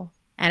plateau.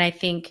 And I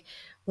think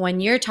when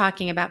you're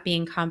talking about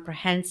being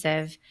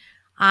comprehensive,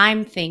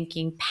 I'm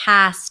thinking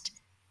past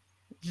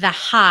the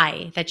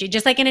high that you,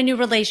 just like in a new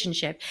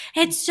relationship.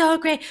 It's so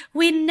great.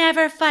 We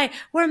never fight.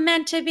 We're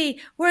meant to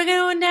be. We're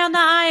going down the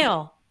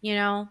aisle,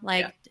 years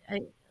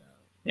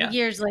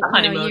later,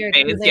 honeymoon years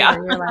phase, later,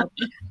 you're like,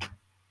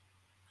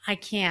 I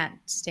can't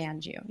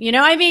stand you.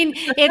 I mean,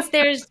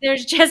 there's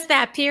just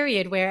that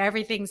period where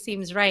everything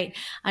seems right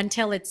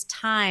until it's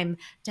time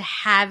to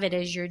have it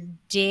as your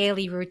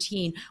daily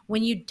routine.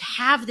 When you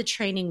have the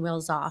training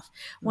wheels off,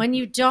 when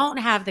you don't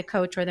have the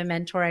coach or the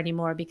mentor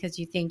anymore because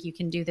you think you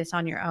can do this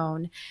on your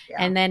own. Yeah.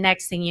 And then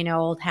next thing you know,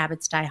 old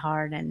habits die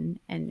hard and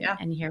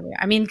here we are.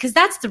 I mean, because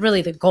that's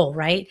really the goal,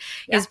 right?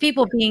 Yeah. Is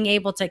people being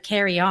able to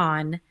carry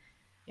on.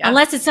 Yeah.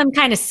 Unless it's some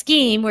kind of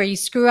scheme where you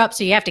screw up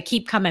so you have to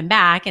keep coming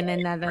back and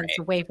then that's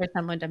a way for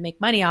someone to make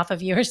money off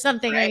of you or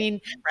something. Right. I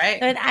mean,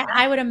 but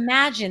I would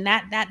imagine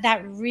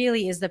that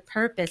really is the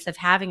purpose of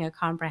having a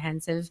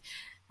comprehensive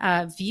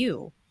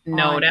view.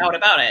 No doubt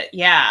about it.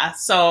 Yeah.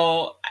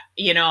 So,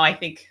 I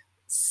think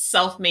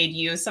self-made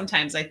you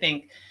sometimes I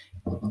think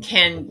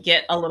can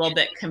get a little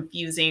bit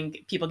confusing.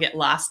 People get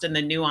lost in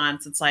the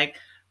nuance. It's like,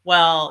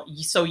 well,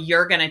 so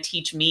you're going to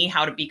teach me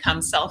how to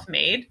become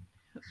self-made?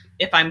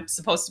 If I'm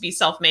supposed to be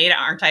self-made,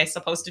 aren't I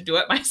supposed to do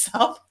it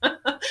myself?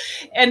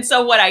 And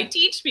so what I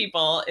teach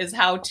people is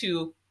how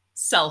to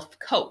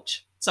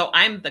self-coach. So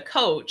I'm the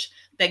coach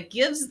that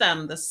gives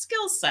them the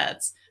skill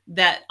sets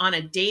that on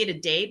a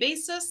day-to-day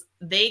basis,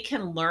 they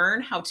can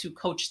learn how to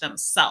coach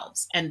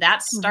themselves. And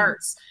that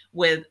starts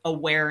with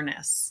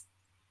awareness.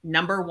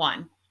 Number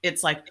one,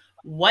 it's like,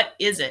 what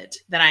is it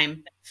that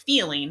I'm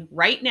feeling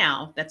right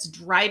now that's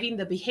driving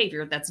the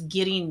behavior that's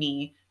getting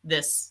me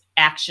this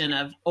action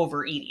of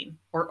overeating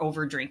or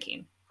over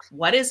drinking?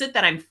 What is it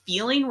that I'm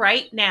feeling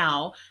right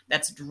now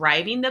that's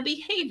driving the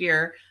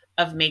behavior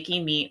of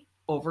making me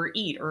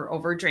overeat or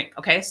overdrink?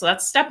 Okay, so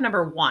that's step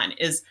number one,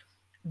 is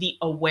the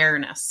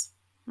awareness.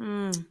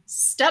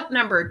 Step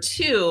number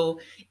two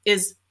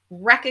is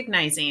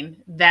recognizing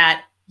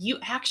that you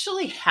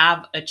actually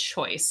have a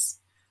choice.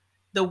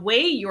 The way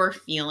you're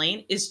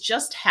feeling is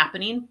just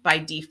happening by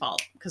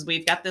default because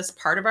we've got this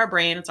part of our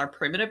brain. It's our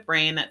primitive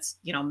brain that's,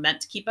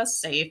 meant to keep us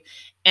safe.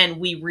 And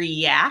we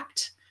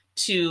react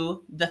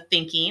to the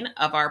thinking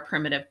of our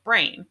primitive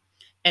brain.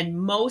 And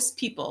most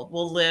people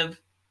will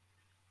live,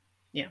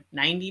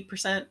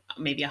 90%,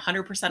 maybe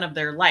 100% of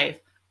their life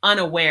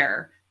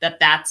unaware that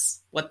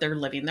that's what they're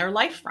living their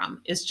life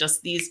from, is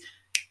just these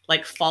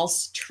like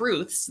false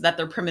truths that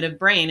their primitive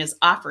brain is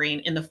offering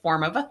in the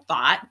form of a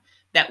thought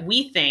that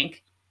we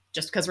think,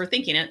 just because we're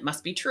thinking it,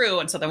 must be true.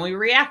 And so then we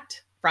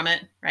react from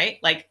it, right?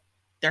 Like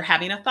they're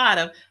having a thought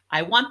of,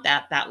 I want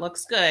that. That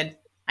looks good.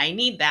 I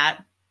need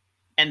that.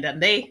 And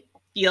then they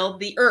feel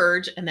the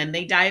urge and then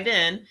they dive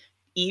in,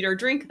 eat or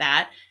drink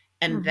that.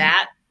 And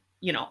that,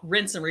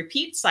 rinse and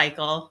repeat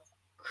cycle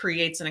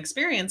creates an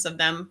experience of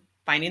them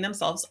finding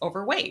themselves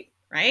overweight,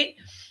 right?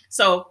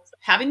 So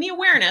having the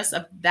awareness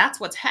of that's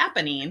what's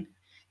happening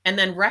and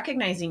then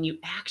recognizing you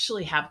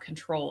actually have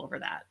control over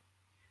that.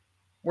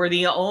 We're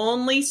the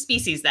only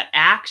species that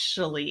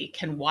actually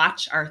can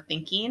watch our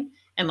thinking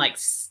and like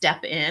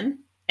step in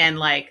and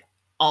like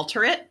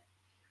alter it.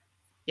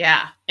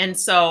 Yeah. And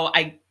so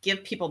I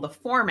give people the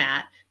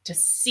format to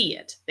see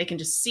it. They can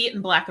just see it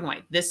in black and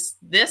white. This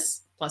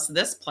plus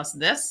this plus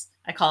this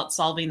I call it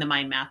solving the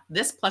mind math.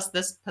 This plus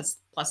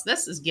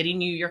this is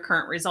getting you your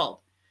current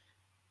result.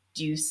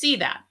 Do you see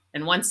that?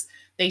 And once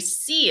they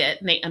see it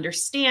and they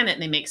understand it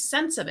and they make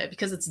sense of it,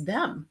 because it's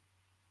them,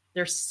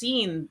 they're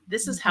seeing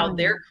this is how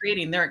they're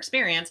creating their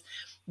experience,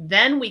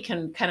 then we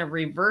can kind of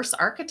reverse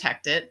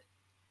architect it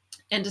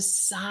and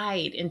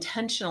decide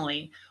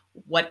intentionally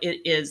what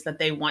it is that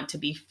they want to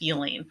be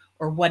feeling,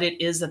 or what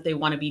it is that they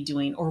want to be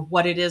doing, or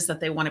what it is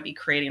that they want to be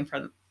creating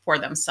for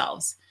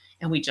themselves.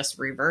 And we just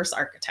reverse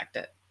architect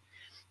it.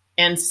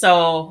 And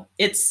so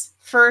it's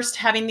first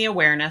having the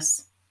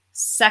awareness,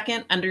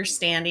 second,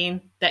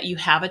 understanding that you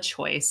have a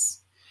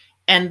choice.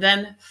 And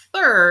then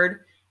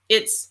third,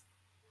 it's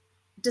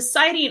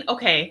deciding,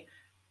 okay,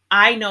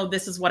 I know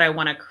this is what I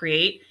want to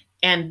create.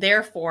 And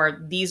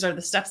therefore, these are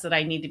the steps that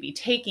I need to be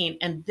taking.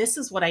 And this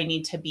is what I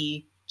need to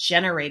be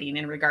generating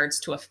in regards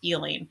to a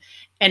feeling.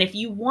 And if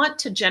you want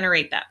to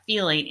generate that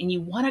feeling and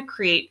you want to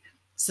create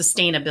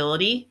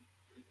sustainability,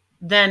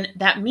 then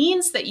that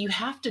means that you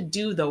have to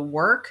do the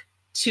work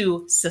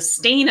to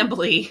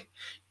sustainably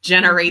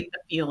generate the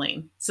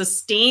feeling,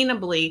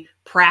 sustainably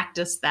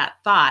practice that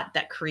thought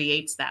that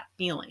creates that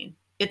feeling.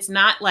 It's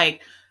not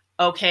like,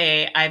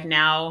 okay, I've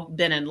now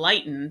been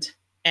enlightened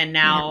and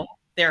now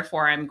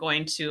therefore I'm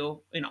going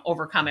to,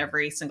 overcome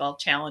every single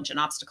challenge and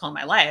obstacle in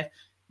my life.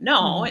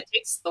 No, it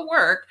takes the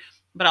work,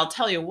 but I'll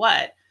tell you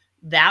what,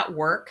 that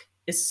work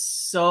is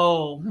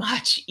so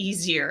much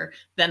easier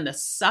than the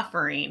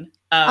suffering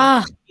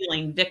of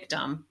feeling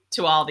victim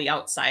to all the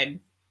outside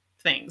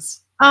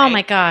things. Right? Oh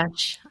my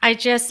gosh. I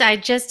just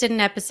did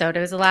an episode.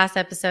 It was the last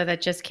episode that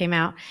just came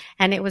out,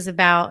 and it was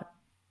about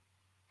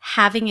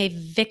having a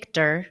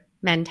victor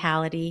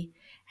mentality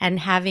and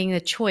having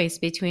a choice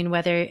between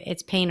whether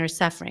it's pain or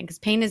suffering, because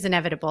pain is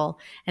inevitable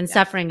and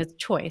suffering is a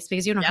choice,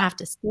 because you don't have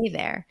to stay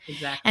there.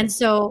 Exactly. And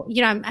so,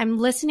 I'm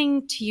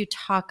listening to you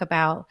talk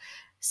about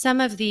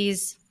some of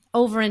these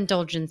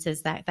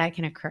overindulgences that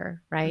can occur,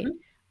 right?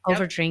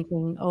 Over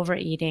drinking,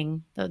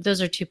 overeating.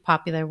 Those are two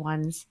popular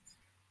ones.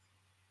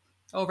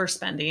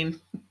 Overspending.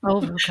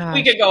 Oh gosh.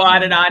 We could go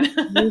on and on.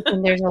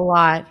 There's a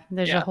lot.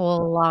 There's a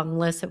whole long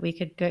list that we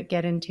could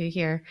get into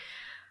here.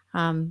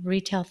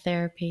 Retail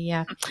therapy.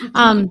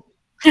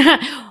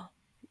 Because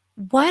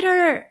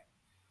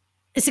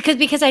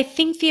I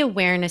think the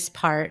awareness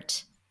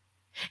part,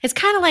 it's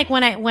kind of like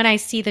when I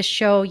see the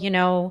show,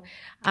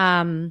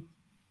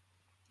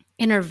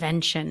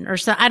 Intervention or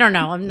so, I don't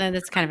know.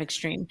 That's kind of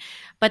extreme,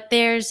 but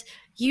there's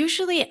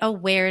usually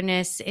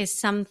awareness is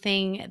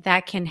something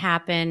that can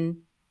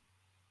happen.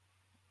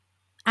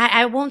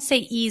 I won't say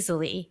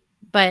easily,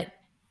 but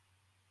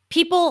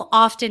people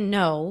often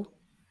know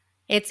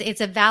it's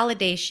a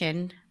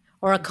validation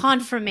or a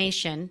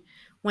confirmation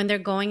when they're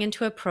going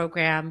into a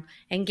program,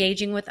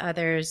 engaging with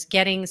others,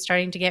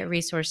 starting to get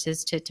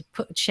resources to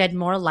shed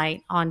more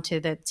light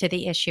onto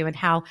the issue, and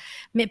how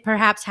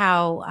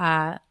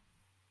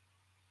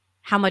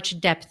much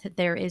depth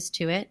there is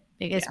to it,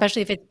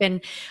 especially if it's been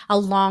a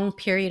long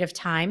period of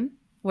time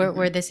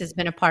where this has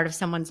been a part of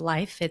someone's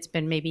life. It's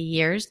been maybe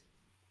years.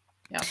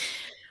 Yeah.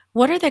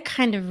 What are the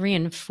kind of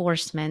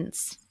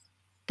reinforcements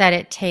that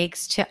it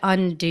takes to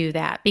undo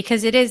that?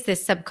 Because it is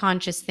this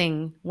subconscious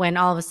thing when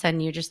all of a sudden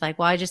you're just like,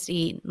 well, I just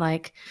eat,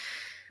 like,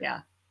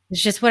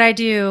 it's just what I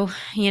do.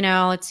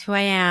 It's who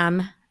I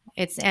am.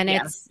 It's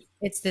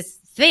this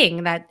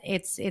thing that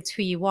it's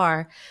who you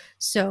are.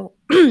 So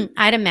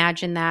I'd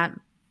imagine that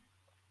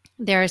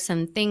there are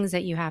some things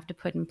that you have to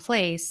put in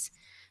place,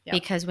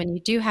 because when you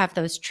do have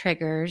those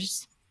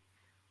triggers,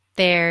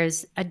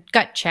 there's a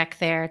gut check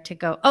there to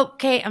go,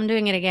 okay, I'm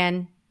doing it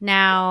again.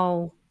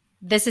 Now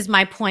this is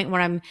my point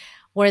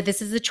where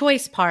this is the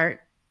choice part.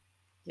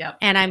 Yeah.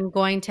 And I'm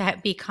going to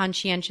be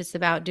conscientious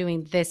about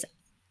doing this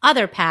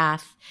other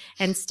path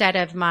instead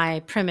of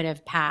my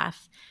primitive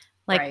path.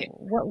 Like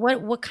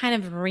what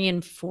kind of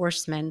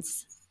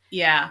reinforcements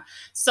are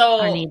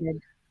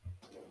needed?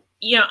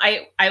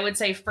 I would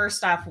say,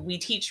 first off, we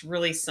teach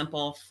really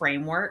simple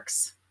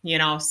frameworks,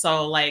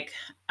 so like,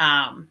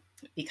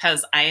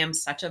 because I am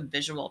such a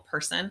visual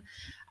person,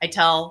 I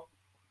tell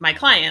my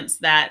clients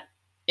that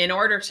in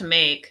order to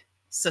make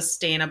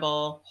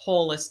sustainable,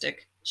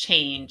 holistic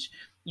change,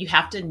 you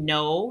have to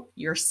know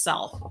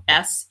yourself,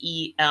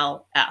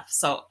 SELF.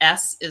 So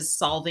S is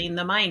solving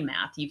the mind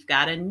math. You've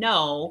got to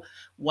know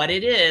what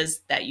it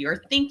is that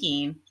you're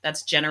thinking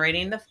that's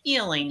generating the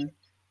feeling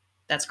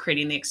that's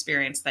creating the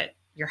experience that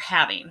you're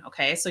having.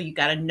 Okay. So you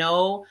got to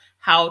know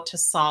how to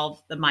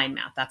solve the mind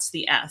math. That's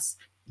the S.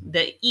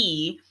 The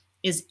E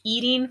is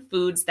eating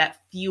foods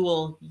that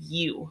fuel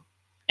you.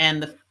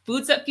 And the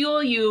foods that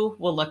fuel you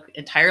will look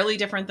entirely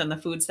different than the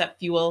foods that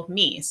fuel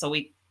me. So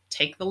we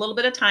take the little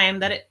bit of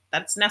time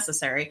that's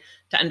necessary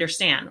to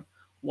understand,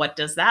 what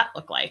does that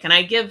look like? And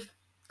I give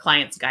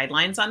clients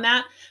guidelines on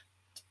that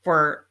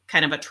for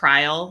kind of a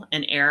trial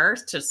and error,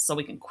 just so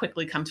we can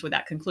quickly come to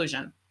that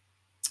conclusion.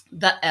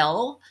 The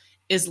L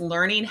is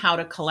learning how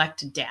to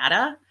collect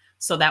data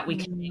so that we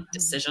can make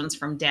decisions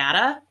from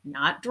data,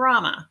 not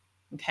drama.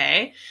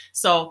 Okay.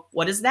 So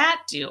what does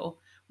that do?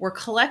 We're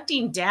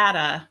collecting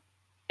data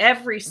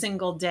every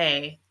single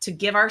day to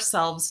give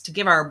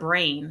our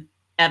brain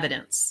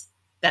evidence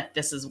that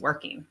this is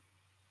working,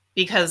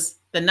 because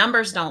the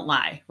numbers don't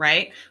lie,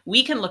 right?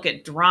 We can look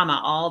at drama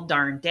all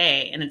darn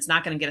day and it's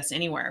not going to get us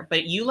anywhere.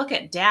 But you look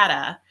at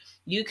data,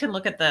 you can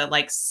look at the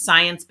like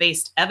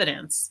science-based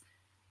evidence,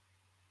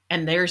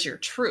 and there's your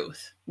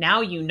truth.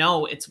 Now you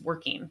know it's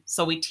working.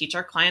 So we teach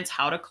our clients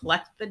how to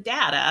collect the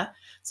data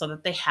so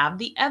that they have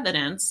the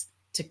evidence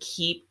to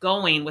keep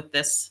going with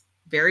this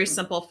very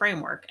simple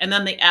framework. And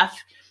then the F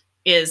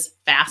is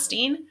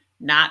fasting,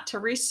 not to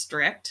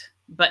restrict,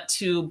 but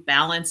to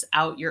balance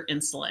out your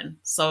insulin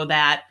so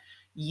that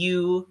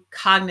you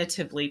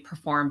cognitively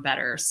perform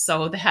better,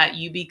 so that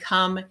you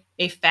become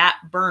a fat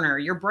burner.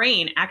 Your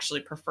brain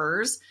actually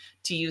prefers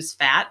to use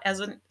fat as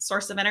a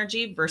source of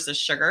energy versus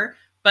sugar.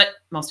 But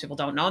most people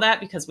don't know that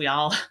because we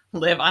all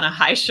live on a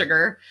high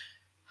sugar,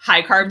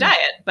 high carb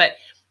diet. But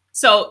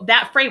so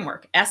that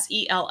framework,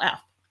 SELF,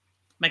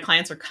 my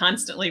clients are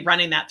constantly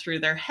running that through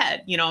their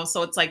head,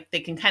 so it's like they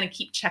can kind of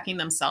keep checking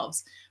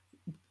themselves.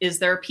 Is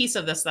there a piece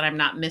of this that I'm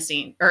not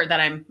missing, or that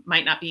I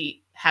might not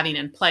be having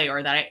in play,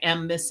 or that I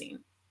am missing?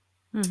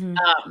 Mm-hmm.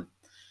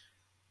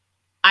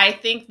 I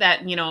think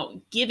that,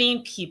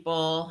 giving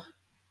people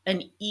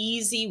an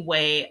easy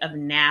way of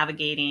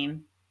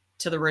navigating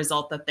to the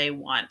result that they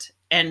want,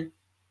 and,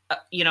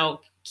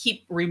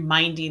 keep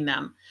reminding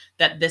them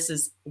that this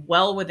is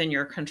well within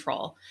your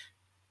control.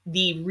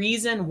 The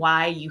reason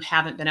why you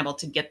haven't been able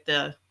to get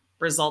the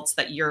results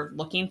that you're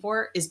looking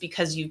for is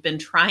because you've been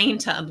trying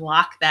to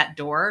unlock that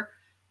door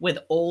with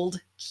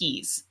old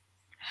keys,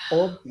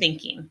 old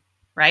thinking,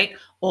 right?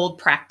 Old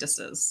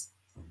practices.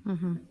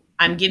 Mm-hmm.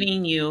 I'm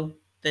giving you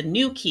the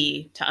new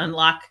key to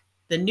unlock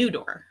the new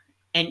door.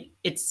 And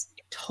it's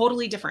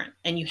totally different.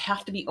 And you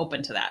have to be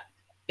open to that.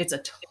 It's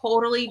a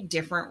totally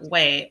different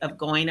way of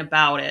going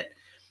about it,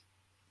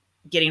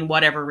 getting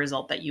whatever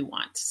result that you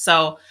want.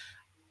 So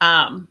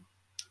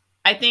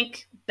I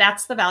think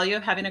that's the value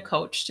of having a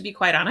coach, to be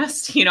quite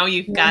honest.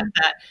 You've got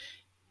that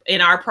in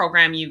our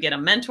program. You get a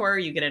mentor,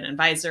 you get an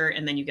advisor,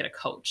 and then you get a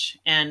coach.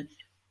 And,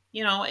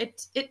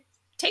 it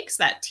takes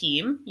that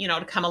team,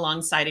 to come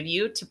alongside of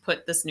you to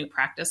put this new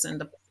practice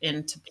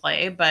into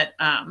play. But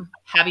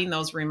having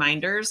those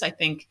reminders, I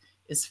think,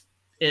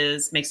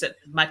 makes it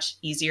much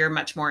easier,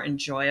 much more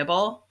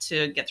enjoyable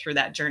to get through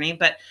that journey.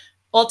 But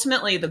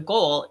ultimately, the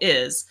goal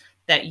is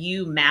that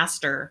you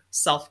master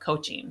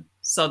self-coaching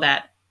so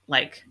that,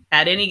 like,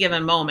 at any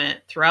given moment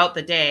throughout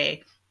the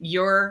day,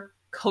 you're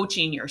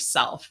coaching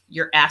yourself.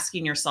 You're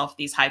asking yourself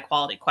these high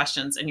quality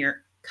questions, and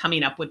you're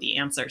coming up with the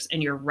answers,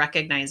 and you're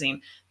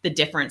recognizing the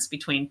difference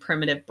between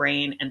primitive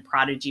brain and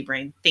prodigy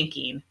brain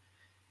thinking,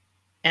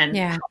 and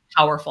how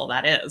powerful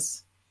that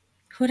is.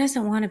 Who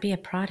doesn't want to be a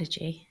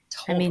prodigy?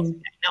 Totally. I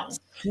mean,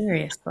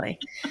 seriously.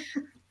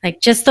 Like,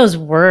 just those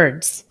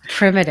words,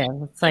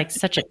 primitive, it's like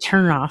such a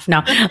turnoff. No,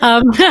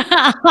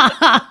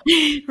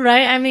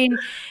 right? I mean,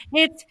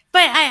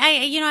 but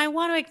I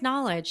want to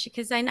acknowledge,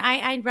 because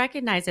I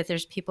recognize that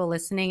there's people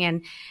listening,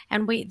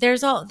 and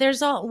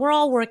we're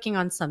all working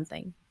on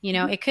something.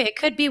 It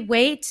could be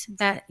weight,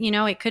 that,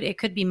 it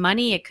could be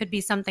money, it could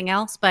be something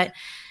else, but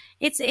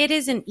it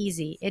isn't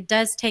easy. It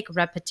does take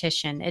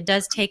repetition. It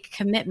does take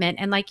commitment.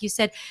 And like you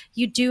said,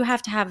 you do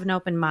have to have an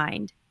open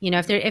mind.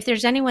 If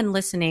there's anyone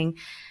listening,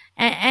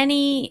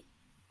 any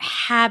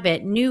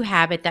new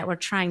habit that we're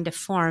trying to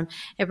form,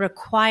 it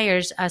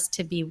requires us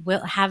to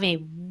have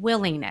a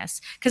willingness.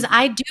 Because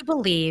I do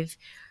believe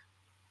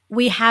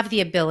we have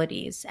the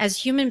abilities. As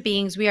human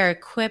beings, we are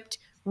equipped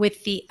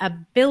with the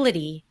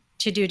ability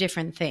to do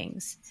different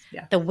things.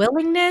 Yeah. The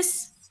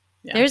willingness,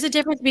 there's a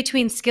difference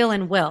between skill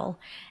and will.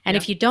 And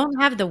if you don't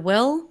have the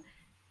will,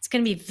 it's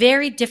going to be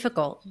very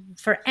difficult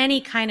for any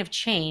kind of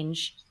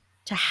change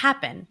to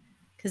happen,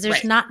 because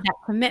there's not that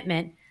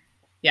commitment.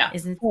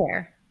 Isn't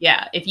there?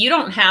 Yeah. If you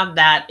don't have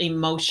that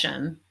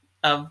emotion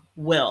of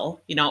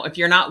will, if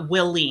you're not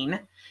willing,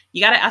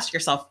 you got to ask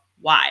yourself,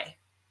 why?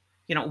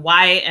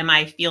 Why am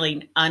I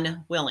feeling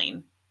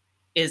unwilling?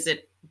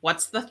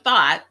 What's the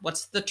thought?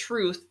 What's the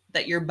truth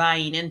that you're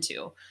buying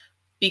into?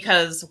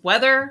 Because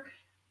whether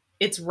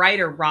it's right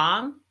or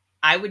wrong,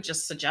 I would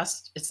just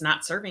suggest it's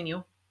not serving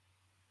you.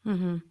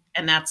 Mm-hmm.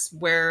 And that's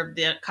where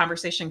the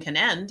conversation can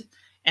end.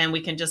 And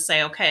we can just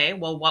say, okay,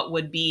 well, what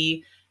would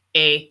be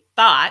a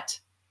thought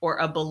or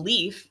a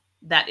belief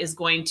that is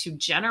going to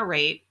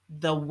generate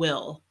the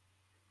will?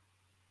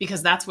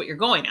 Because that's what you're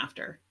going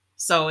after.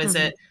 So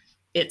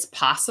it's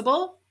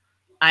possible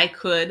I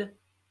could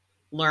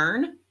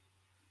learn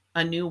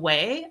a new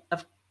way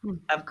of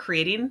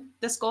creating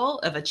this goal,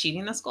 of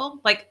achieving this goal.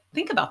 Like,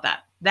 think about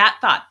that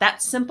thought,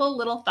 that simple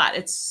little thought.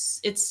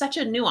 It's such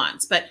a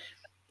nuance, but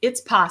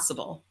it's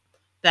possible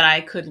that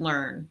I could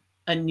learn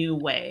a new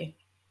way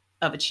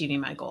of achieving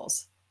my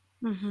goals.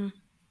 Mm-hmm.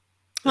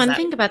 Well, and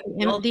think about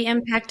the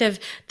impact of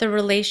the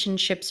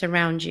relationships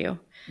around you.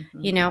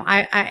 Mm-hmm.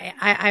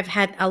 I've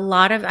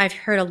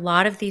heard a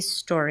lot of these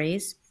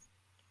stories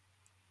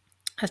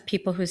of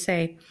people who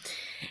say,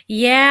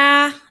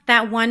 yeah,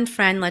 that one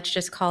friend, let's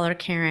just call her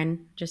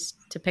Karen, just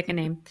to pick a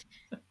name.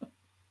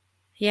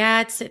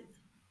 Yeah, it's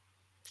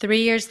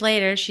 3 years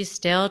later, she's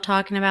still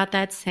talking about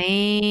that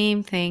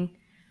same thing.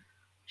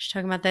 She's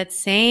talking about that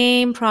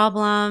same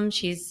problem.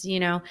 She's,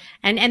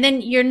 and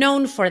then you're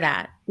known for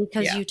that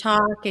because Yeah. you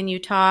talk and you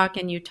talk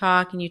and you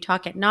talk and you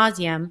talk ad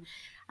nauseum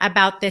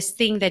about this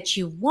thing that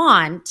you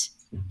want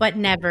but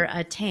never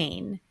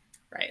attain.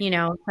 Right.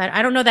 But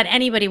I don't know that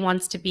anybody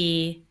wants to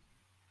be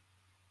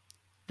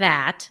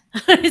that.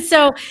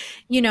 So,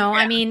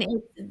 I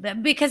mean,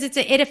 because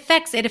it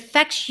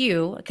affects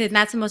you, because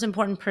that's the most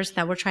important person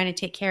that we're trying to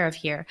take care of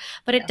here.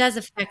 But it does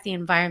affect the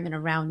environment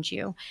around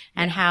you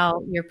and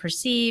how you're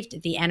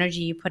perceived, the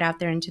energy you put out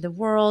there into the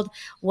world,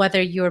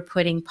 whether you're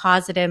putting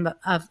positive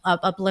of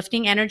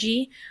uplifting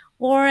energy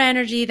or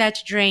energy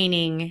that's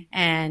draining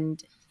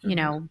and,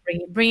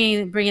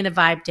 bringing the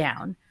vibe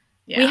down.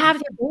 Yeah. We have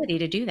the ability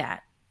to do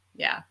that.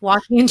 Yeah.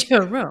 Walking into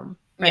a room,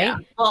 right? Yeah.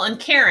 Well, and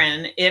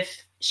Karen,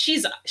 if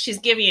she's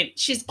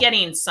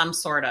getting some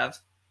sort of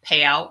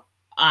payout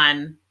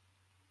on,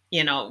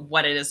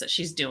 what it is that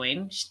she's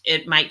doing,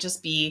 it might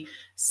just be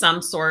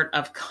some sort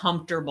of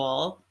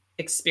comfortable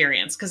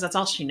experience because that's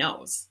all she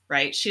knows,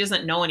 right? She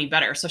doesn't know any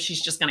better. So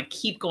she's just going to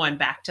keep going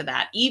back to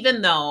that,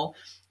 even though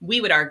we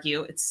would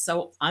argue it's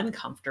so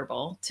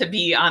uncomfortable to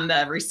be on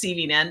the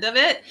receiving end of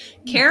it.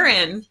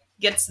 Karen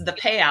gets the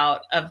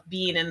payout of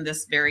being in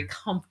this very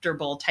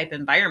comfortable type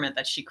environment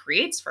that she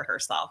creates for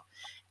herself.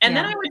 And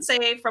then I would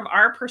say, from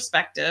our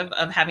perspective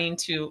of having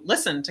to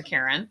listen to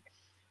Karen,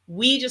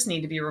 we just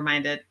need to be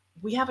reminded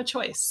we have a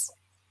choice.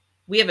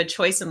 We have a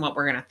choice in what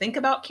we're going to think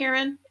about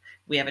Karen.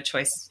 We have a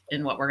choice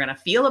in what we're going to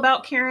feel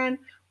about Karen.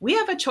 We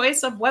have a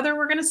choice of whether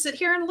we're going to sit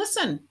here and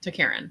listen to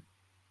Karen,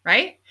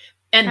 right?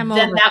 And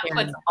then that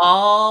puts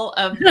all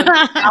of the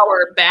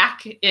power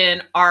back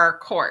in our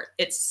court.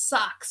 It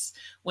sucks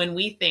when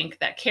we think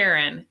that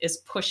Karen is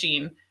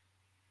pushing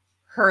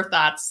her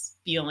thoughts,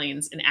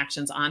 feelings, and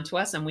actions onto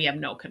us, and we have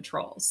no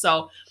control.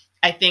 So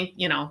I think,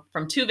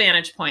 from two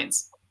vantage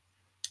points,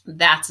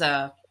 that's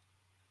a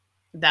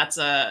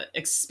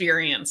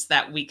experience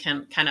that we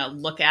can kind of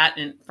look at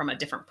and from a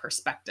different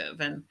perspective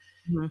and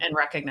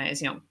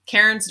recognize,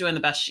 Karen's doing the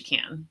best she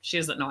can. She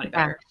doesn't know any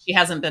better. She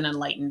hasn't been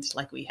enlightened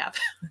like we have.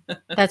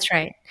 That's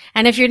right.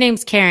 And if your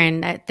name's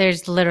Karen,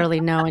 there's literally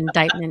no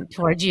indictment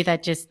towards you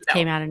that just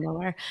came out of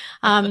nowhere.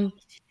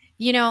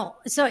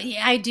 So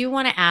I do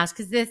want to ask,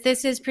 because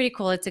this is pretty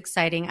cool. It's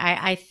exciting.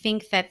 I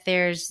think that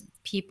there's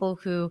people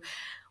who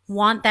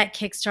want that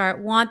kickstart,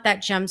 want that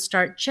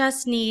jumpstart,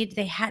 just need,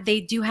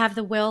 they do have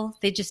the will.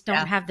 They just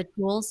don't have the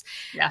tools.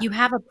 Yeah. You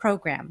have a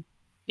program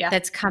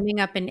that's coming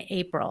up in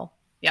April.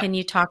 Yep. Can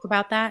you talk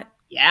about that?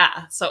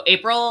 Yeah. So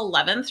April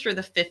 11th through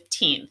the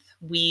 15th,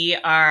 we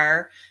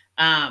are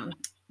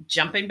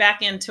jumping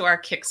back into our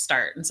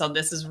Kickstart. And so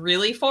this is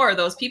really for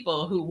those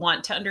people who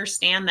want to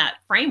understand that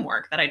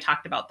framework that I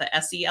talked about, the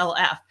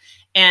SELF.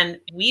 And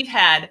we've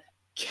had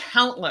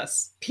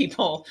countless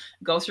people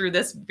go through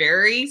this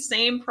very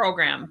same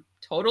program,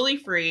 totally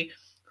free,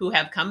 who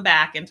have come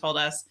back and told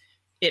us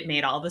it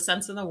made all the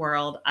sense in the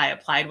world. I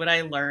applied what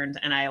I learned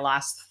and I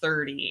lost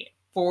 30,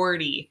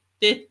 40,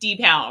 50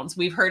 pounds.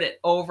 We've heard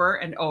it over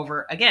and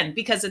over again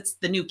because it's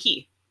the new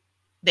key.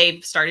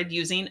 They've started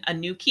using a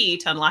new key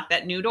to unlock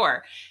that new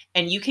door.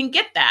 And you can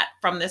get that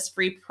from this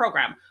free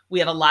program. We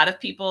have a lot of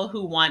people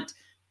who want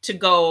to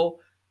go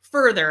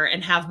further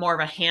and have more of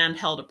a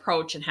handheld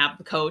approach and have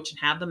the coach and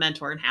have the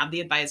mentor and have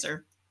the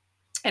advisor.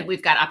 And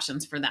we've got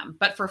options for them.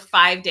 But for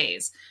 5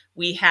 days,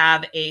 we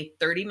have a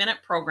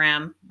 30-minute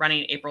program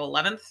running April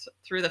 11th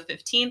through the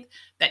 15th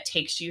that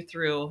takes you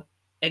through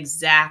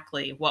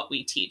exactly what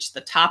we teach,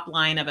 the top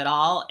line of it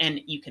all.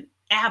 And you can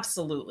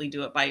absolutely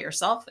do it by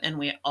yourself. And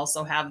we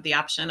also have the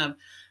option of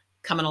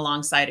coming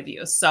alongside of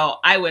you. So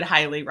I would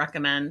highly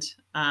recommend,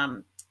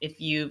 if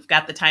you've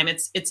got the time,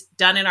 it's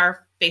done in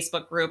our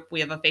Facebook group. We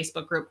have a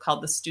Facebook group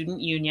called the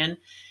Student Union,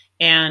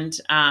 and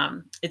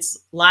it's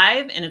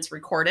live and it's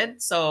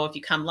recorded. So if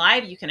you come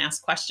live, you can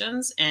ask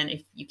questions. And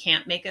if you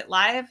can't make it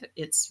live,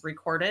 it's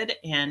recorded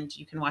and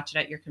you can watch it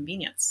at your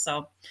convenience.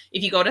 So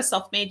if you go to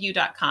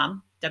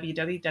selfmadeyou.com,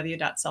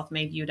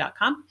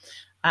 www.selfmadeyou.com,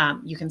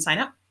 you can sign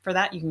up for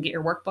that. You can get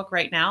your workbook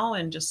right now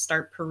and just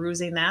start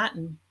perusing that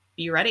and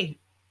be ready.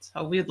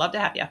 So we would love to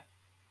have you.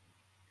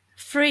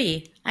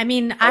 Free. I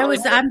mean,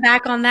 I'm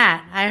back on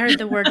that. I heard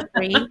the word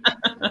free.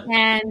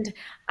 And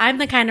I'm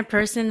the kind of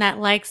person that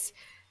likes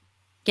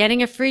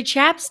getting a free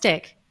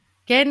chapstick,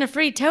 getting a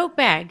free tote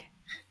bag.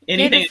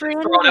 Anything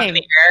thrown up in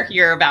the air,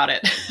 you're about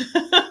it.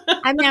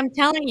 I mean, I'm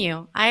telling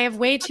you, I have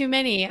way too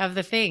many of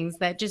the things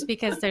that just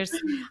because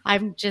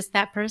I'm just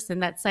that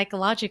person that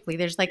psychologically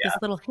there's like this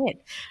little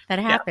hit that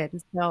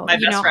happens. So my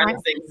best friend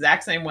is the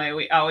exact same way.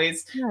 We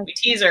always we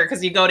tease her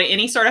because you go to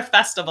any sort of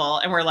festival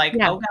and we're like,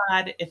 oh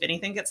God, if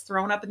anything gets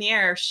thrown up in the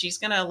air, she's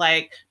gonna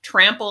like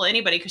trample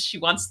anybody because she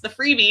wants the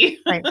freebie.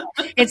 Right.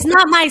 It's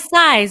not my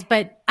size,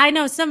 but I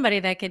know somebody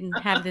that can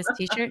have this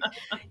t-shirt,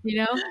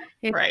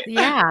 right.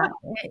 Yeah.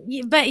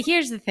 But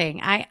here's the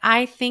thing.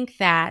 I think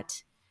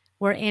that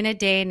we're in a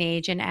day and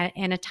age and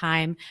in a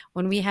time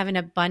when we have an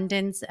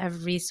abundance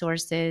of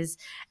resources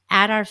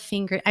at our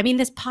finger. I mean,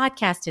 this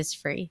podcast is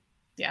free.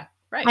 Yeah.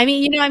 Right. I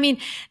mean,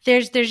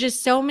 there's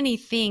just so many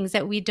things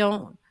that we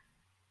don't.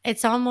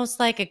 It's almost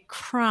like a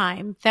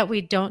crime that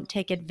we don't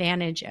take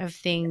advantage of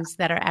things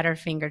that are at our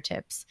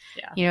fingertips.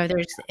 Yeah.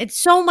 It's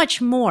so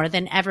much more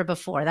than ever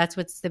before. That's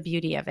what's the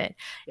beauty of it.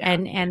 Yeah.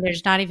 And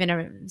there's not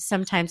even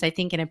sometimes I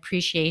think an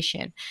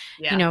appreciation,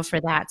 Yeah. for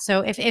that.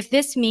 So if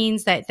this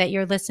means that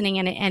you're listening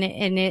and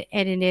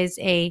it is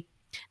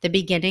the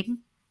beginning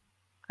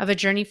of a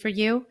journey for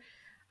you,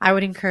 I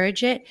would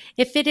encourage it.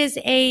 If it is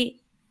a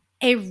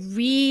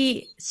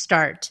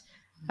restart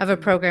of a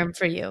program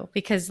for you,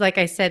 because like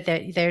I said,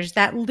 that there's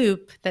that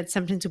loop that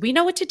sometimes we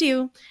know what to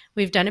do.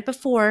 We've done it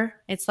before.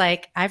 It's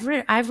like I've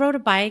rode a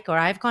bike or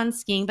I've gone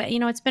skiing, but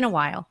it's been a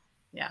while.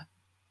 Yeah.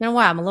 It's been a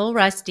while. I'm a little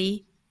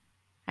rusty.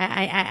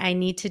 I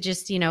need to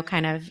just,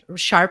 kind of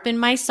sharpen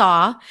my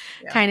saw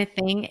kind of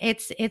thing.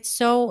 It's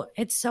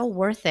so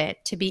worth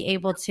it to be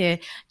able to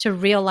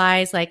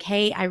realize like,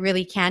 hey, I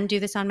really can do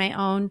this on my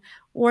own,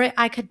 or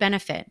I could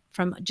benefit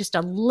from just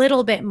a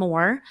little bit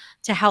more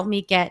to help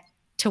me get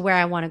to where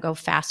I want to go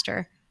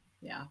faster.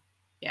 Yeah.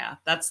 Yeah.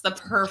 That's the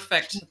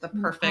perfect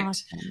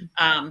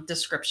Awesome.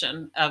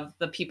 Description of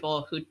the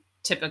people who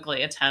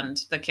typically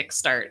attend the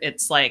Kickstart.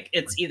 It's like,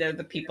 it's either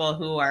the people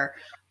who are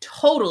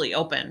totally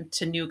open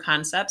to new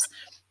concepts,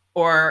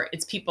 or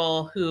it's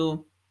people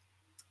who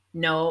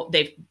know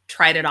they've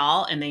tried it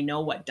all and they know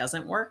what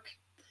doesn't work.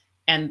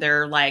 And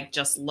they're like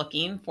just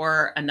looking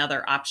for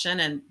another option,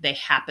 and they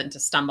happen to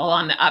stumble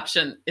on the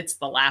option. It's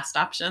the last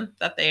option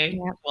that they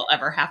will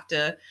ever have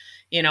to,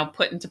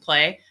 put into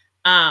play.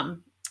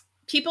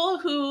 People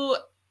who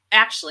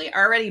actually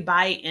already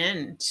buy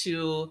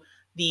into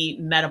the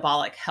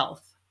metabolic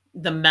health,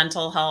 the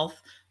mental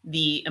health,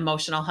 the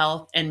emotional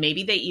health, and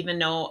maybe they even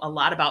know a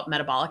lot about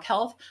metabolic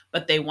health,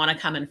 but they want to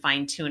come and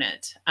fine tune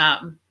it.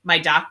 My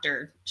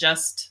doctor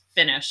just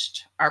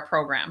finished our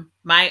program.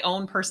 My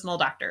own personal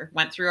doctor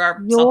went through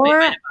our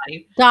Your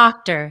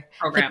doctor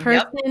program. The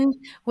person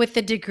with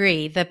the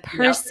degree, the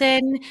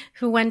person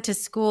who went to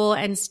school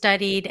and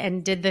studied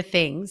and did the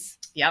things.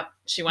 Yep.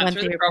 She went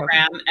through the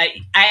program.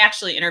 I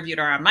actually interviewed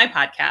her on my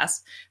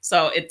podcast.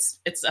 So it's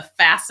a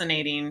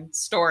fascinating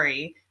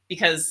story,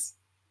 because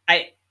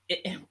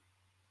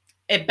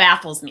it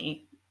baffles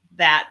me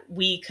that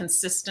we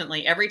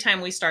consistently, every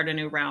time we start a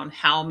new round,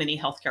 how many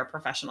healthcare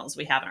professionals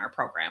we have in our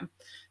program.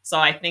 So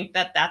I think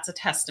that that's a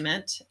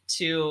testament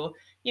to,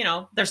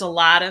 there's a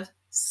lot of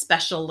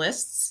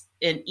specialists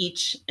in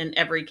each and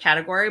every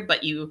category,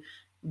 but you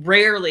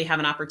rarely have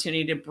an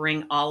opportunity to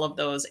bring all of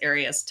those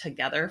areas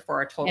together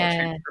for a total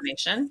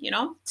transformation,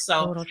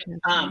 So,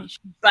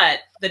 but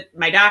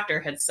my doctor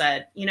had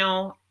said,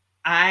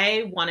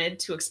 I wanted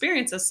to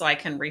experience this so I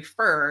can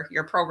refer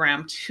your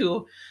program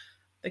to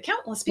the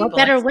countless people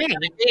on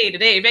a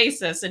day-to-day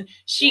basis. And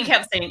she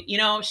kept saying,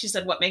 she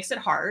said, what makes it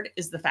hard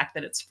is the fact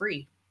that it's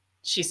free.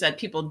 She said,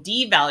 people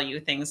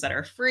devalue things that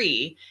are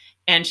free.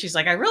 And she's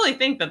like, I really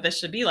think that this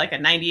should be like a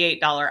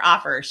 $98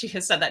 offer. She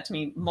has said that to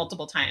me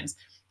multiple times.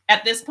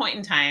 At this point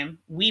in time,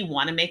 we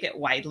want to make it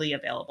widely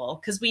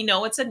available because we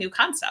know it's a new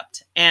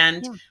concept,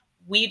 and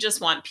we just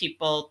want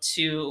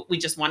we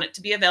just want it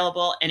to be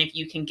available. And if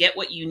you can get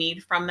what you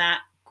need from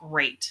that,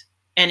 great.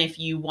 And if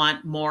you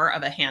want more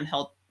of a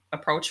handheld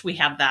approach, we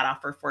have that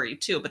offer for you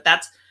too. But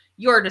that's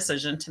your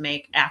decision to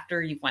make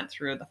after you've went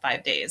through the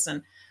 5 days.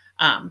 And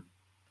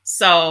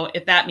so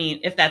if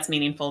that's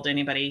meaningful to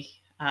anybody,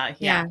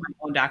 my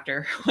own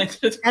doctor went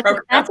through the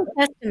program. That's a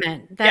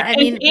testament.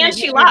 And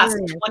she lost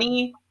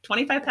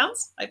 25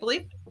 pounds, I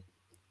believe.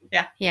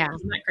 Yeah.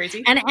 Isn't that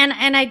crazy?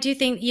 And I do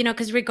think,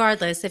 because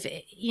regardless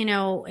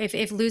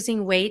if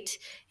losing weight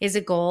is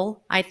a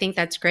goal, I think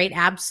that's great.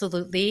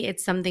 Absolutely.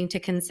 It's something to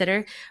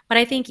consider. But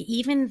I think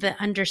even the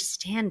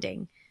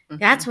understanding,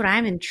 that's what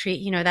I'm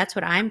intrigued, that's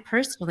what I'm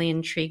personally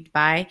intrigued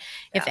by.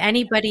 If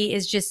anybody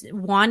is just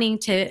wanting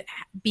to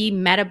be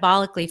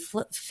metabolically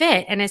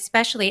fit, and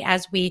especially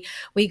as we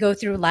go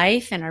through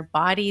life and our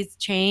bodies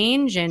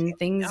change and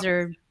things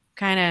are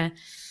kind of,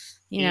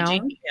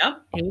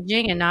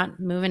 aging and not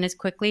moving as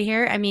quickly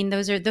here. I mean,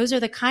 those are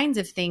the kinds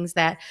of things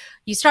that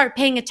you start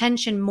paying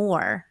attention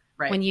more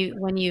when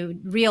you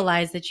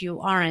realize that you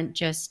aren't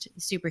just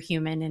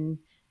superhuman and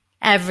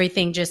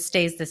everything just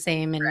stays the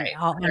same and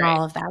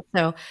all of that.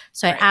 So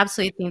I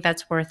absolutely think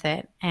that's worth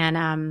it.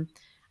 And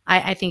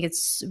I think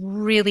it's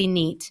really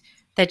neat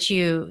that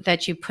you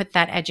put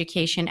that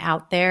education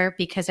out there,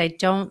 because I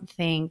don't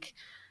think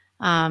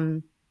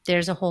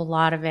there's a whole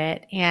lot of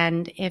it.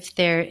 And if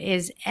there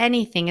is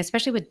anything,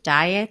 especially with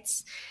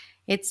diets,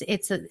 it's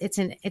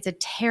a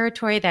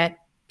territory that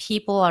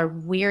people are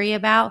weary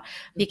about,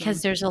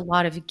 because there's a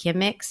lot of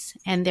gimmicks,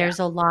 and there's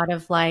a lot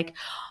of like,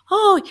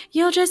 oh,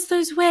 you'll just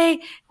lose weight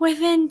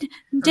within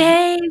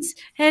days.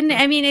 And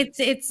I mean,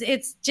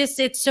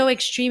 it's so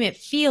extreme. It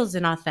feels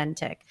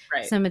inauthentic.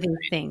 Some of these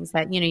things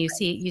that, you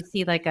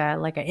see like an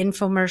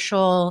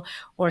infomercial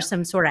or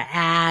some sort of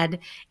ad,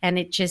 and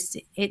it's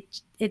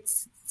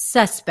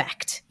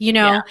suspect,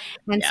 Yeah.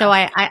 And Yeah. so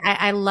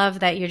I love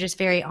that you're just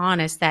very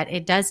honest that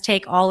it does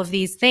take all of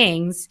these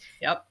things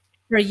Yep.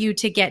 for you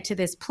to get to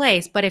this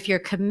place. But if you're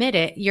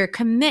committed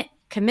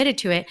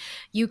to it,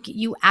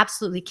 you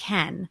absolutely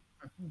can,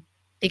 Mhm.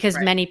 because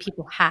Right. many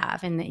people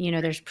have, and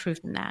there's proof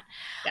in that.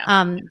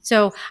 Yeah.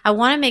 So I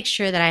want to make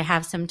sure that I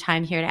have some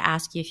time here to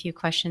ask you a few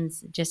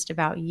questions just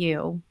about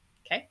you,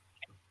 Okay.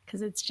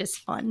 because it's just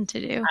fun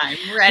to do. I'm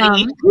ready.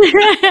 Um,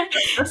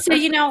 so,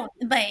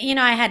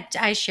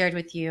 I shared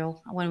with you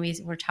when we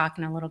were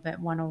talking a little bit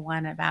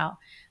 101 about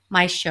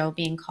my show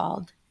being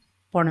called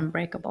Born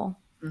Unbreakable.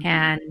 Mhm.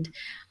 And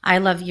I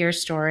love your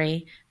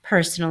story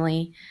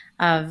personally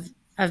of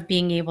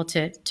being able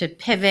to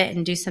pivot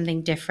and do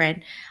something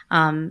different.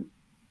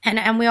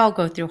 And we all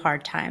go through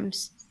hard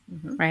times,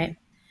 Mhm. right?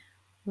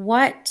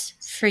 What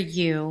for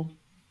you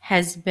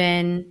has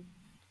been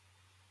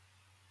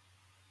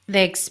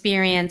the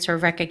experience or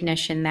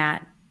recognition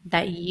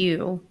that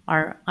you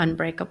are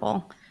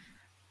unbreakable?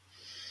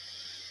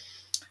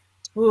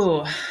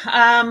 Ooh.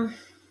 Um,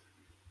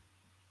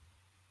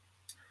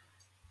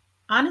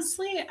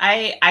 Honestly,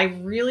 I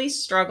really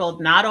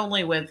struggled not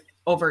only with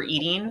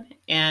overeating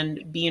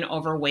and being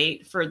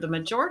overweight for the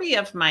majority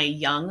of my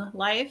young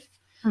life.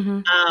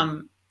 Mm-hmm.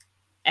 Um,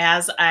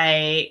 as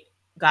I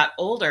got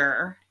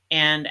older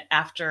and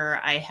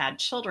after I had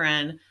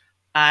children,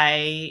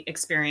 I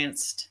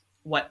experienced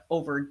what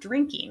over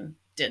drinking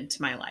did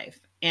to my life.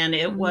 And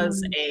it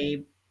was Mm-hmm.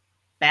 a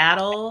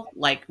battle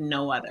like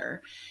no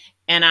other.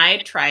 And I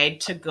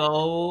tried to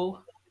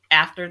go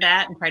after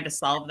that and tried to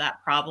solve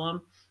that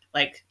problem,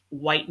 like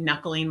white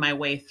knuckling my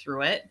way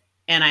through it.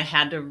 And I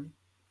had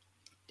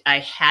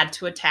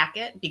to attack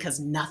it because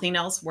nothing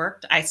else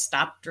worked. I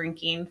stopped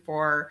drinking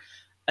for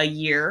a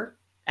year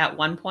at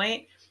one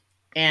point,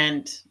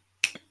 and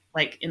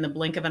like in the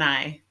blink of an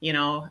eye,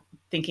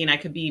 thinking I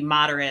could be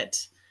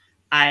moderate,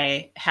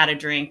 I had a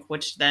drink,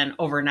 which then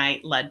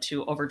overnight led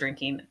to over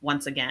drinking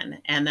once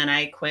again. And then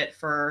I quit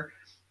for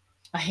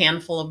a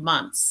handful of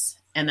months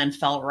and then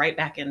fell right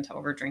back into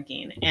over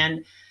drinking.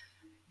 And,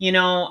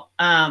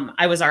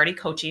 I was already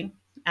coaching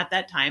at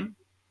that time,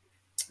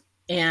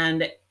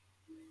 and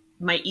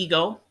my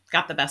ego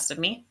got the best of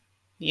me,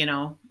 you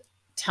know,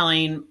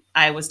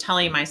 I was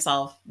telling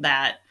myself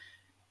that,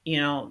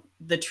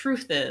 the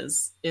truth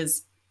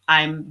is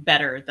I'm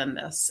better than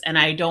this and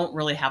I don't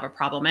really have a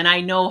problem. And I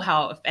know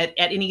how at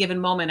any given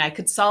moment I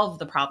could solve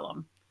the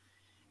problem.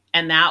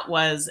 And that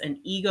was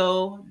an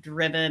ego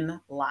driven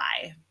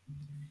lie.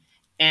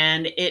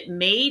 And it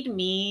made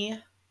me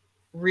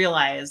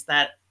realize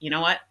that, you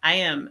know what, I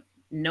am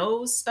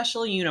no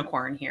special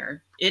unicorn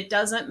here. It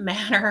doesn't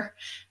matter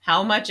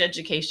how much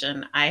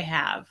education I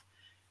have.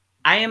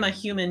 I am a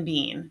human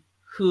being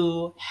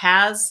who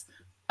has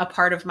a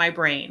part of my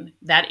brain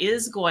that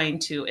is going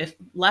to, if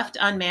left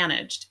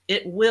unmanaged,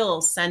 it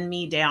will send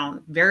me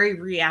down very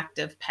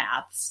reactive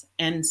paths.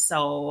 And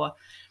so,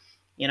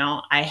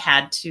 I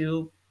had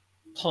to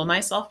pull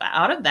myself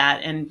out of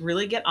that and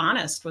really get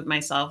honest with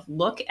myself,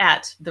 look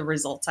at the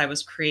results I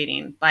was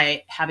creating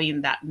by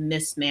having that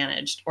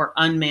mismanaged or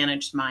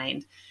unmanaged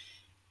mind,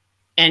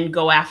 and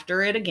go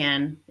after it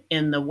again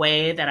in the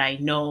way that I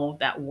know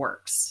that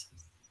works.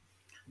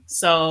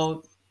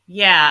 So,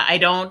 yeah,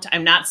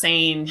 I'm not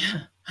saying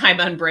I'm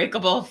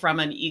unbreakable from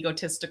an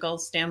egotistical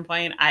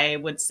standpoint. I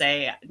would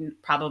say,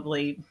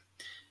 probably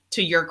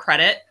to your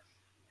credit,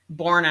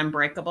 Born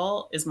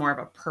Unbreakable is more of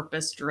a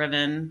purpose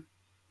driven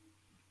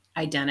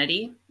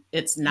identity.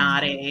 It's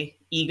not a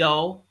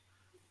ego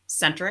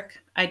centric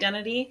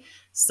identity. Mm-hmm.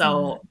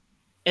 So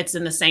it's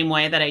in the same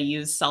way that I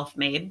use self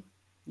made.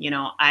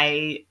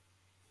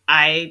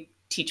 I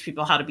teach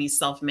people how to be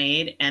self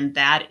made, and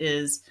that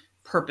is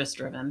purpose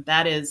driven.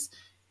 That is,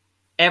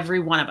 every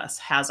one of us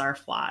has our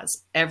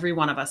flaws. Every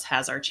one of us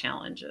has our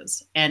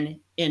challenges. And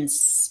in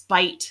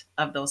spite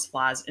of those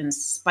flaws, in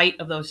spite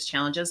of those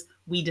challenges,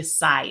 we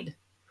decide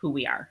who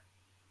we are.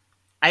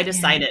 I Yeah.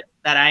 decided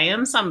that I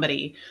am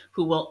somebody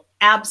who will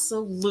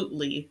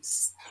absolutely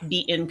be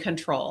in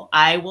control.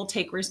 I will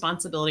take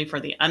responsibility for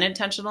the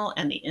unintentional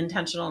and the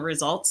intentional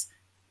results,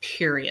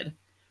 period.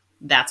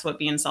 That's what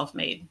being self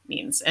made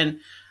means. And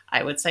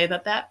I would say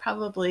that that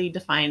probably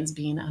defines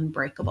being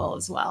unbreakable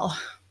as well.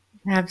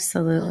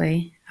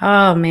 Absolutely.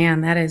 Oh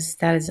man, that is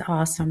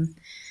awesome.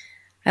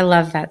 I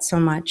love that so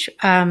much.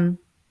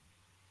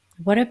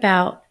 What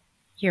about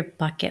your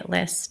bucket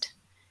list?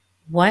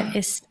 What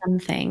is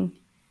something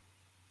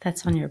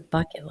that's on your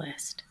bucket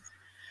list?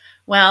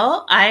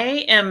 Well,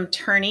 I am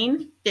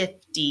turning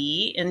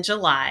 50 in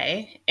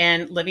July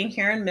and living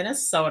here in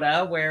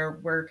Minnesota, where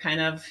we're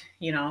kind of,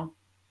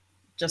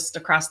 just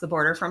across the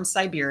border from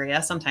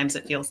Siberia. Sometimes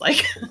it feels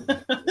like.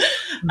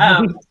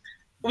 um,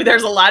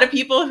 there's a lot of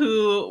people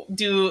who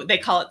they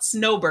call it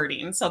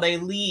snowbirding. So they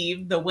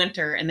leave the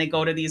winter and they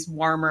go to these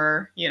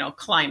warmer,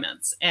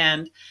 climates.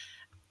 And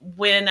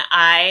when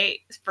I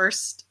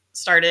first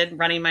started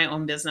running my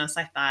own business,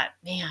 I thought,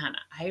 man,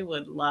 I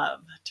would love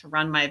to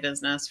run my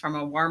business from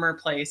a warmer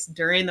place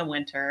during the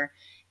winter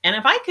And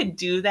if I could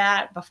do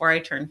that before I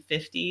turn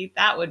 50,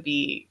 that would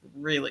be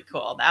really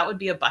cool. That would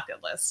be a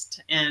bucket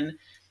list. And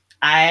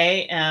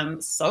I am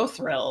so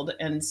thrilled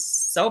and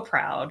so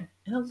proud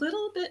and a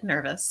little bit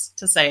nervous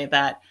to say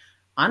that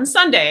on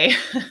Sunday,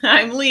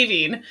 I'm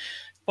leaving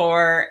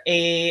for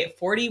a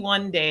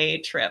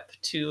 41-day trip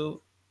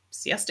to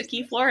Siesta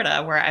Key,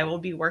 Florida, where I will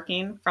be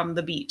working from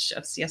the beach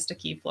of Siesta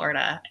Key,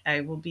 Florida.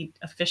 I will be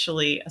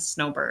officially a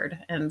snowbird.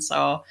 And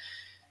so,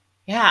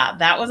 yeah,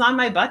 that was on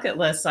my bucket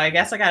list. So I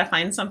guess I got to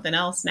find something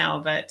else now,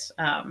 but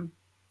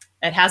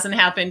it hasn't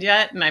happened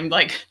yet. And I'm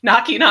like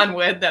knocking on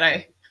wood that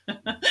I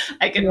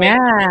can make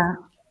Yeah.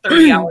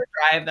 30-hour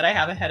drive that I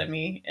have ahead of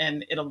me,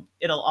 and it'll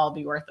all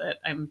be worth it.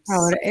 I'm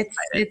Oh, so excited.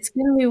 it's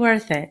going to be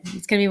worth it.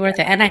 It's going to be worth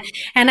it.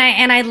 And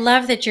I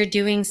love that you're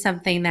doing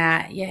something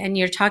that, and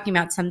you're talking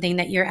about something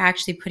that you're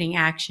actually putting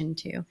action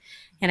to.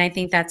 And I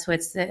think that's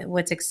what's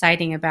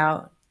exciting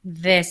about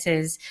this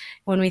is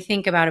when we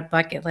think about a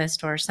bucket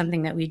list or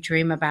something that we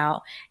dream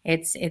about,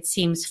 it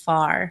seems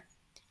far.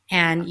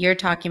 And you're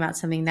talking about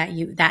something that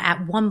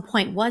at one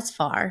point was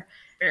far,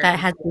 that Very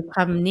has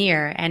become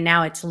near, and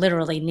now it's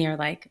literally near,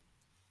 like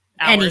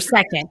any hours.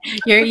 second.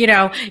 You're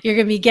going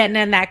to be getting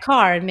in that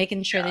car and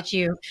making sure Yeah. that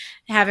you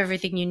have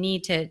everything you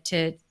need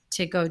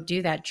to go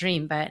do that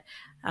dream. But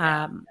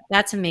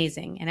that's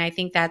amazing. And I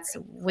think that's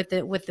with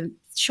the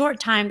short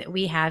time that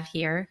we have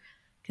here,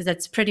 because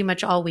that's pretty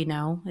much all we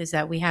know, is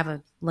that we have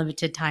a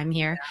limited time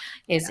here,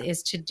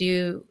 is to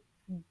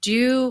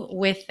do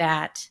with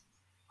that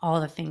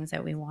all the things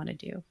that we want to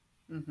do.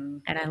 Mm-hmm.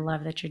 And I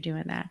love that you're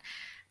doing that.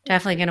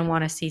 Definitely going to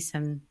want to see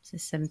some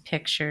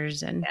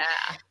pictures and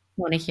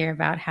want to hear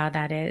about how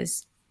that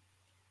is.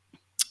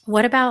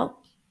 What about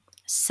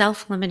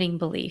self-limiting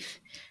belief?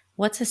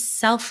 What's a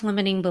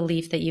self-limiting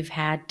belief that you've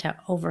had to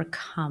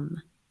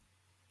overcome?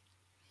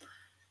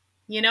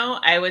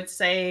 I would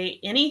say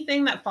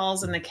anything that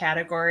falls in the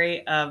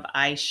category of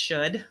I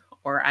should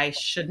or I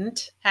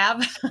shouldn't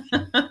have.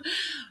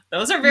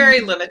 Those are very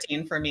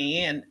limiting for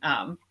me. And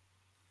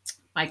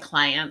my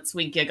clients,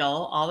 we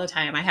giggle all the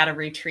time. I had a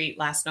retreat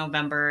last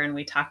November and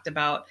we talked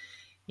about,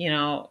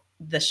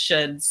 the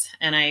shoulds.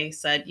 And I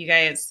said, you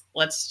guys,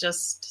 let's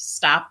just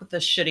stop the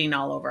shoulding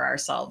all over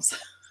ourselves.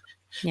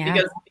 Yeah.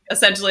 Because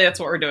essentially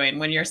that's what we're doing.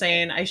 When you're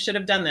saying I should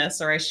have done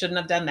this or I shouldn't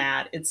have done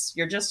that,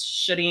 you're just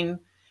shoulding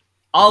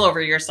all over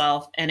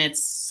yourself, and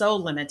it's so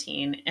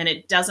limiting and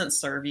it doesn't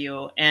serve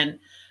you. And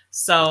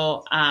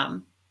so,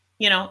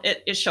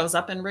 it shows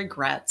up in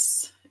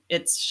regrets.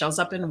 It shows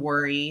up in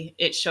worry.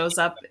 It shows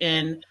up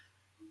in,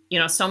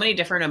 so many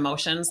different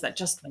emotions that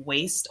just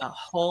waste a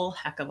whole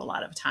heck of a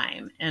lot of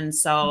time. And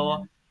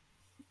so,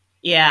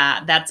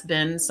 that's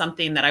been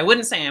something that I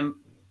wouldn't say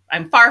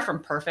I'm far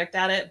from perfect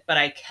at it, but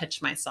I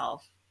catch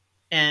myself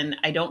and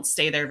I don't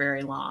stay there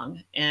very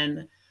long.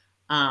 And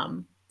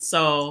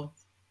so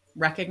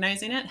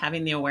recognizing it,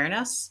 having the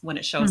awareness when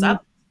it shows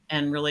up,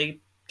 and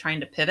really trying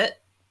to pivot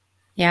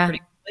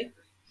pretty quickly,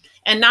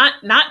 and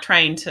not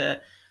trying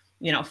to,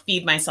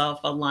 feed myself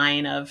a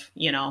line of,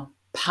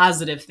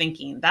 positive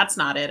thinking. That's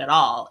not it at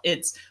all.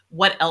 It's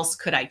what else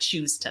could I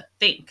choose to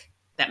think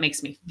that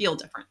makes me feel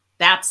different?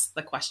 That's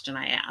the question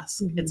I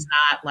ask. Mm-hmm. It's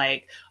not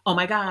like, oh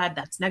my God,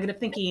 that's negative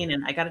thinking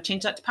and I got to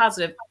change that to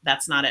positive.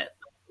 That's not it.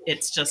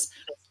 It's just,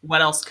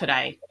 what else could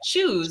I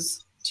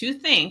choose to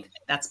think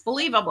that's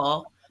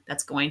believable,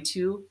 that's going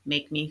to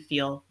make me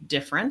feel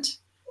different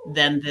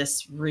than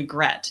this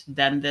regret,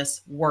 than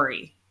this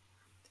worry.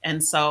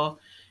 And so,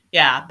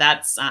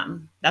 that's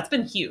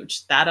been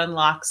huge. That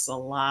unlocks a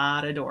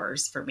lot of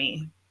doors for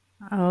me.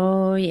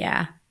 Oh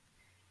yeah.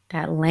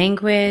 That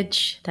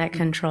language that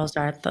controls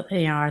our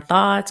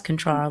thoughts,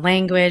 control our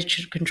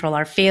language, control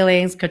our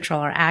feelings,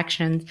 control our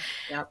actions.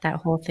 Yep. That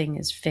whole thing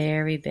is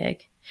very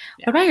big.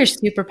 Yeah. What about your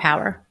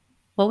superpower?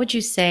 What would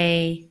you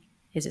say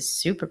is a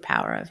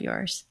superpower of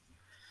yours?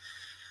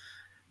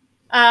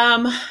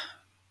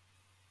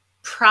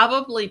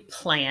 Probably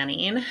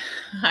planning.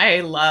 I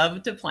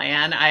love to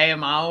plan. I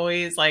am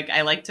always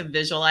I like to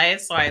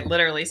visualize. So I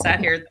literally sat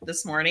here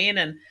this morning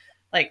and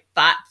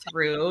thought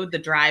through the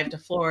drive to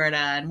Florida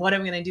and what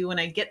I'm going to do when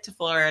I get to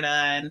Florida.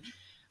 And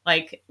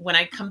when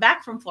I come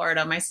back from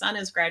Florida, my son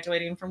is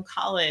graduating from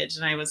college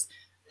and I was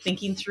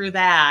thinking through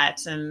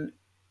that. And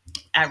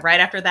right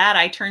after that,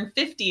 I turned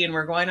 50 and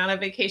we're going on a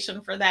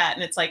vacation for that.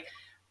 And it's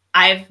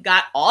I've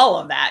got all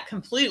of that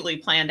completely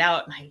planned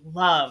out and I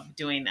love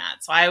doing that.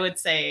 So I would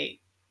say,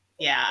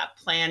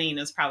 planning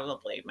is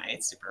probably my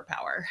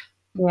superpower.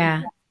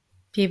 Yeah.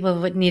 People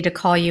would need to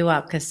call you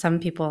up because some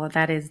people,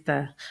 that is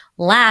the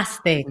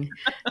last thing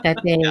that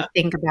they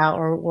think about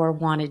or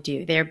want to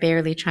do. They're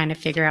barely trying to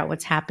figure out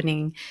what's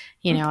happening,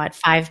 at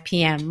 5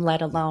 p.m.,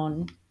 let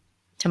alone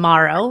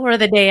tomorrow or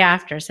the day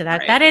after. So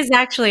that is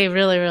actually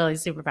really, really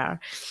superpower.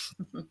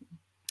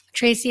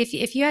 Tracy,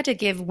 if you had to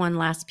give one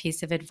last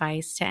piece of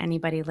advice to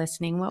anybody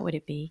listening, what would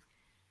it be?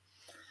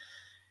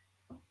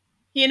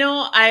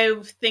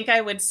 I think I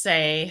would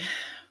say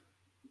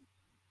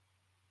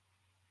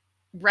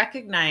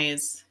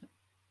recognize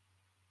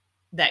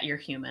that you're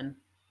human.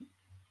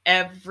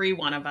 Every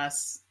one of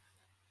us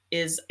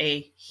is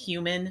a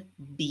human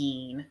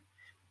being,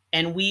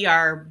 and we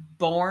are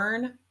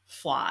born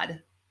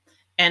flawed.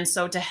 And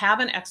so to have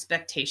an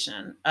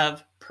expectation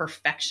of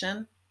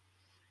perfection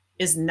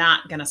is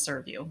not going to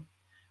serve you.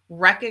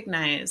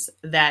 Recognize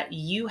that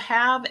you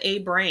have a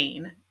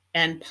brain,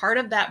 and part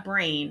of that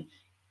brain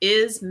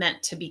is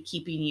meant to be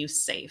keeping you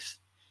safe.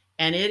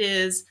 And it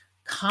is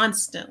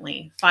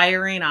constantly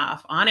firing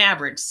off, on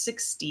average,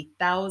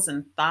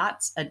 60,000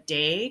 thoughts a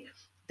day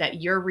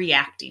that you're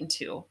reacting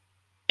to.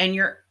 And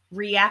you're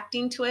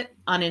reacting to it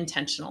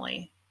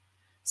unintentionally.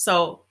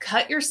 So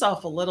cut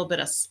yourself a little bit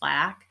of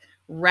slack.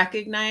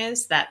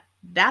 Recognize that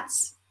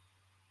that's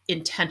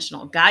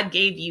intentional. God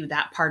gave you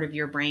that part of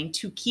your brain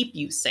to keep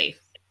you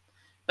safe.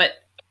 But,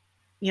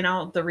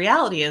 the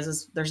reality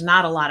is there's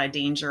not a lot of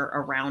danger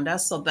around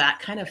us. So that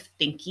kind of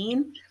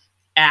thinking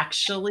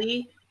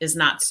actually is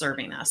not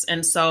serving us.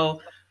 And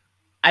so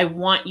I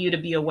want you to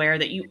be aware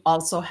that you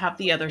also have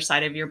the other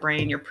side of your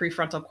brain, your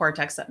prefrontal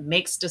cortex, that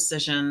makes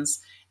decisions,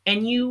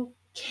 and you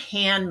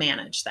can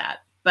manage that.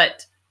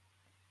 But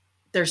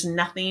there's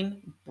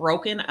nothing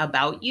broken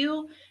about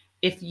you.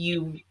 If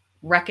you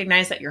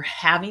recognize that you're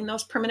having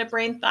those primitive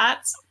brain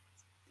thoughts,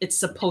 it's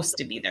supposed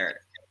to be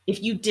there.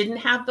 If you didn't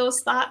have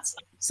those thoughts,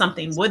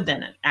 something would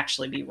then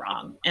actually be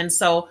wrong. And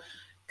so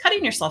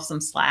cutting yourself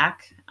some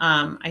slack,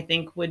 I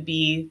think, would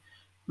be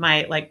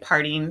my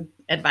parting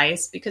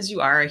advice, because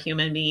you are a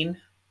human being.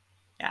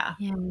 Yeah.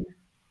 We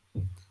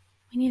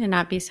need to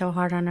not be so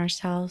hard on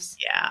ourselves.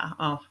 Yeah.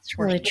 Oh, it's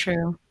really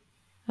true.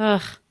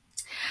 Ugh.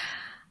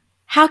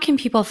 How can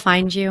people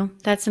find you?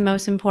 That's the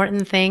most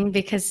important thing,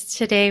 because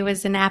today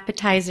was an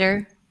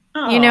appetizer,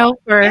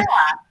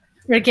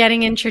 for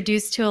getting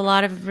introduced to a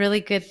lot of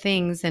really good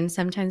things. And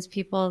sometimes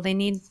people, they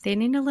need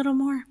a little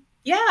more.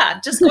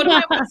 Yeah. Just go to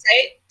my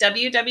website,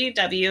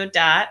 www.self,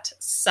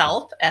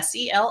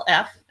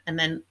 SELF, and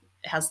then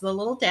it has the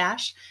little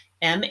dash,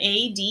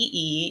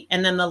 MADE,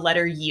 and then the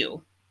letter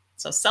U.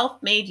 So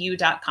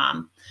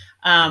selfmadeyou.com.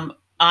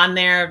 On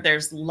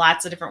there's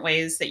lots of different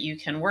ways that you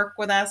can work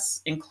with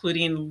us,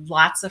 including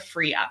lots of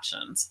free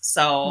options.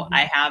 So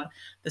I have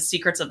the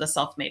Secrets of the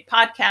Self-Made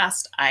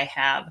podcast. I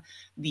have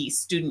the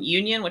Student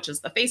Union, which is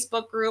the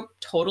Facebook group,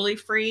 totally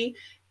free.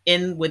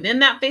 Within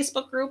that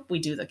Facebook group, we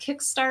do the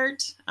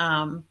Kickstart,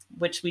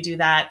 which we do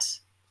that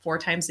 4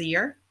 times a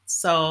year.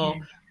 So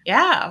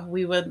yeah,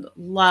 we would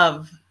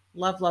love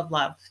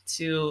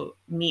to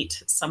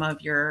meet some of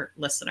your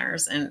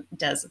listeners. And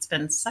Des, it's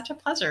been such a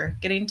pleasure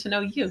getting to know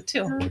you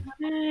too. Oh,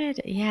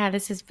 good. Yeah,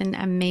 this has been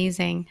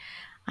amazing.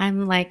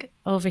 I'm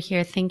over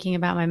here thinking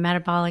about my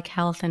metabolic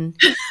health and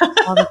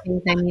all the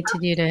things I need to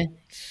do to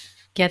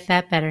get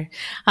that better.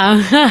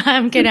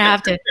 I'm going to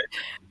have to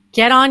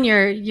get on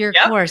your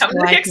course so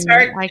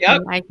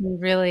I can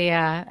really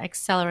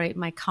accelerate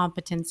my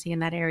competency in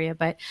that area.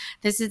 But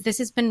this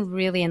has been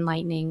really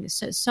enlightening,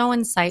 so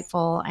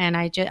insightful, and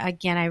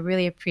I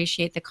really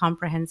appreciate the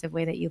comprehensive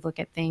way that you look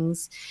at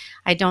things.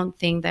 I don't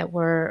think that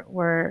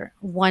we're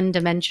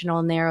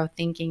one-dimensional, narrow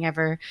thinking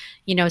ever,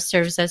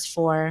 serves us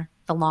for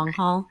the long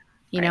haul.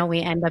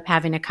 We end up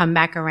having to come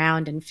back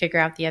around and figure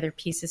out the other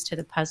pieces to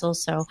the puzzle.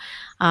 So,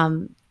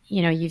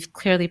 you've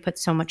clearly put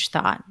so much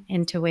thought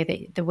into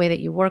the way that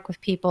you work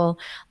with people,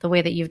 the way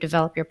that you've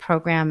developed your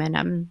program.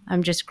 And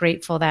I'm just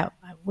grateful that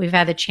we've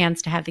had the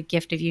chance to have the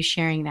gift of you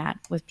sharing that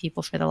with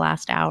people for the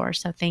last hour.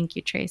 So thank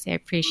you, Tracy. I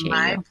appreciate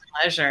you.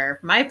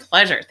 My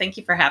pleasure. Thank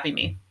you for having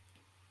me.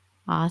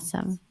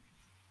 Awesome.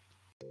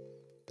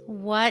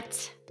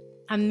 What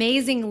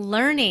amazing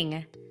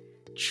learning.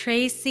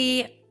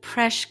 Tracy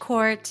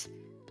Preshcourt.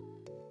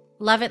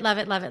 Love it, love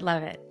it, love it,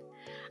 love it.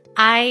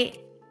 I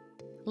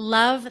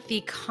love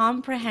the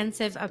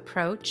comprehensive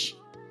approach,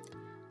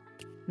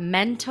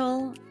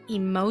 mental,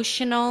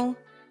 emotional,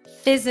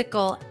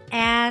 physical,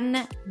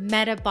 and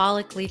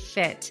metabolically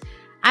fit.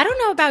 I don't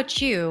know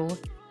about you,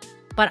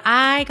 but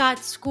I got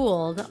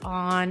schooled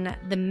on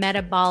the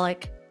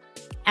metabolic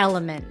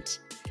element.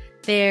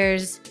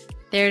 There's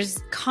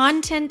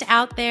content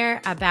out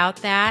there about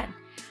that.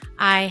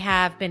 I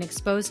have been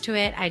exposed to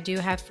it. I do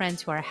have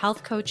friends who are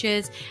health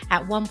coaches.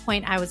 At one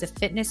point, I was a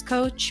fitness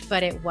coach,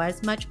 but it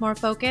was much more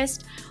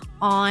focused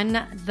on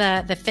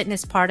the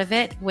fitness part of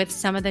it with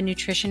some of the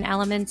nutrition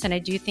elements. And I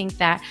do think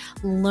that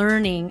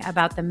learning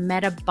about the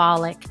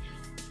metabolic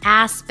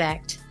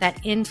aspect that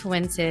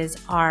influences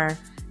our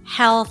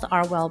health,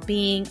 our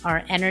well-being,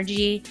 our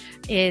energy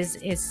is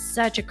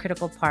such a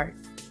critical part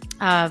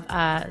of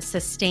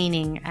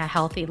sustaining a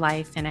healthy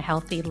life and a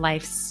healthy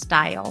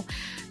lifestyle.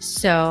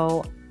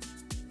 So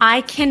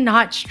I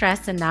cannot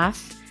stress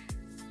enough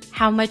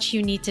how much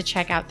you need to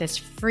check out this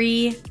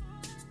free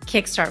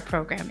Kickstart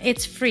program.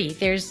 It's free.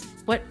 There's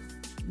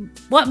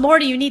what more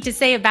do you need to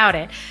say about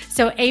it?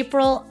 So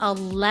April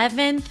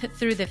 11th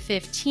through the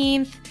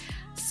 15th,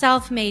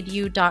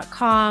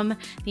 selfmadeyou.com.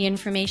 The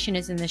information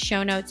is in the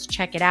show notes.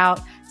 Check it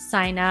out.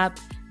 Sign up.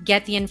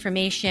 Get the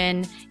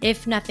information,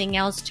 if nothing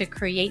else, to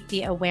create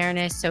the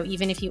awareness. So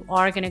even if you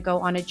are going to go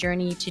on a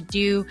journey to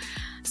do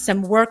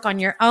some work on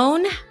your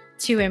own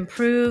to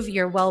improve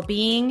your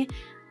well-being,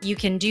 you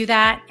can do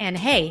that. And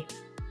hey,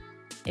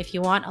 If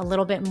you want a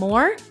little bit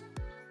more,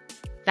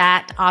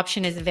 that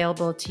option is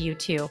available to you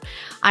too.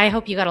 I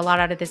hope you got a lot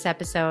out of this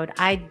episode.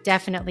 I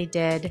definitely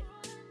did.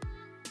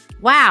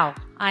 Wow,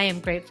 I am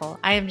grateful.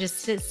 I am just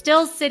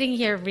still sitting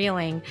here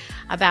reeling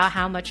about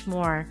how much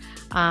more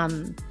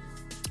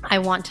I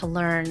want to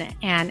learn.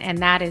 And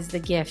that is the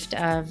gift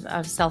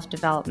of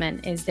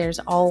self-development, is there's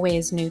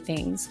always new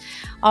things,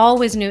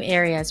 always new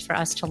areas for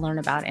us to learn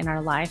about in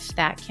our life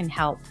that can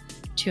help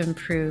to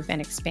improve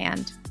and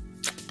expand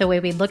the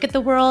way we look at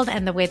the world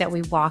and the way that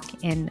we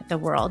walk in the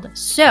world.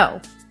 So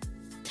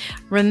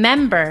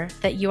remember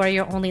that you are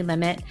your only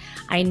limit.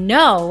 I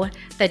know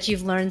that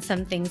you've learned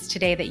some things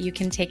today that you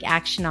can take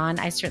action on.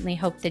 I certainly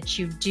hope that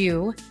you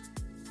do,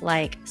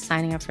 like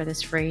signing up for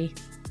this free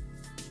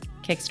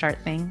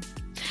Kickstart thing.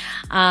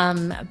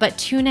 But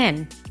tune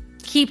in.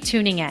 Keep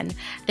tuning in.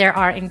 There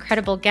are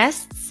incredible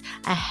guests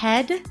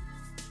ahead.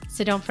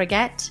 So don't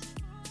forget,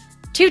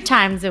 2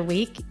 times a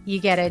week, you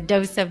get a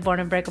dose of Born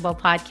Unbreakable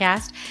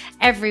podcast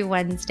every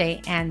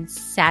Wednesday and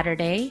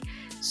Saturday.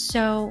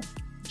 So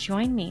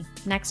join me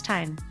next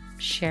time.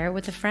 Share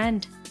with a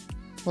friend.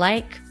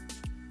 Like,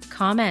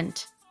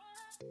 comment,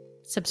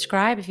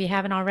 subscribe if you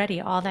haven't already,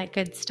 all that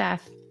good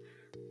stuff.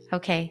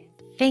 Okay,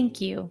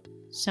 thank you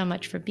so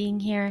much for being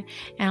here,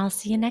 and I'll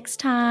see you next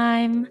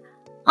time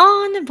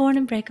on the Born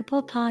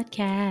Unbreakable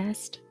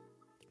podcast.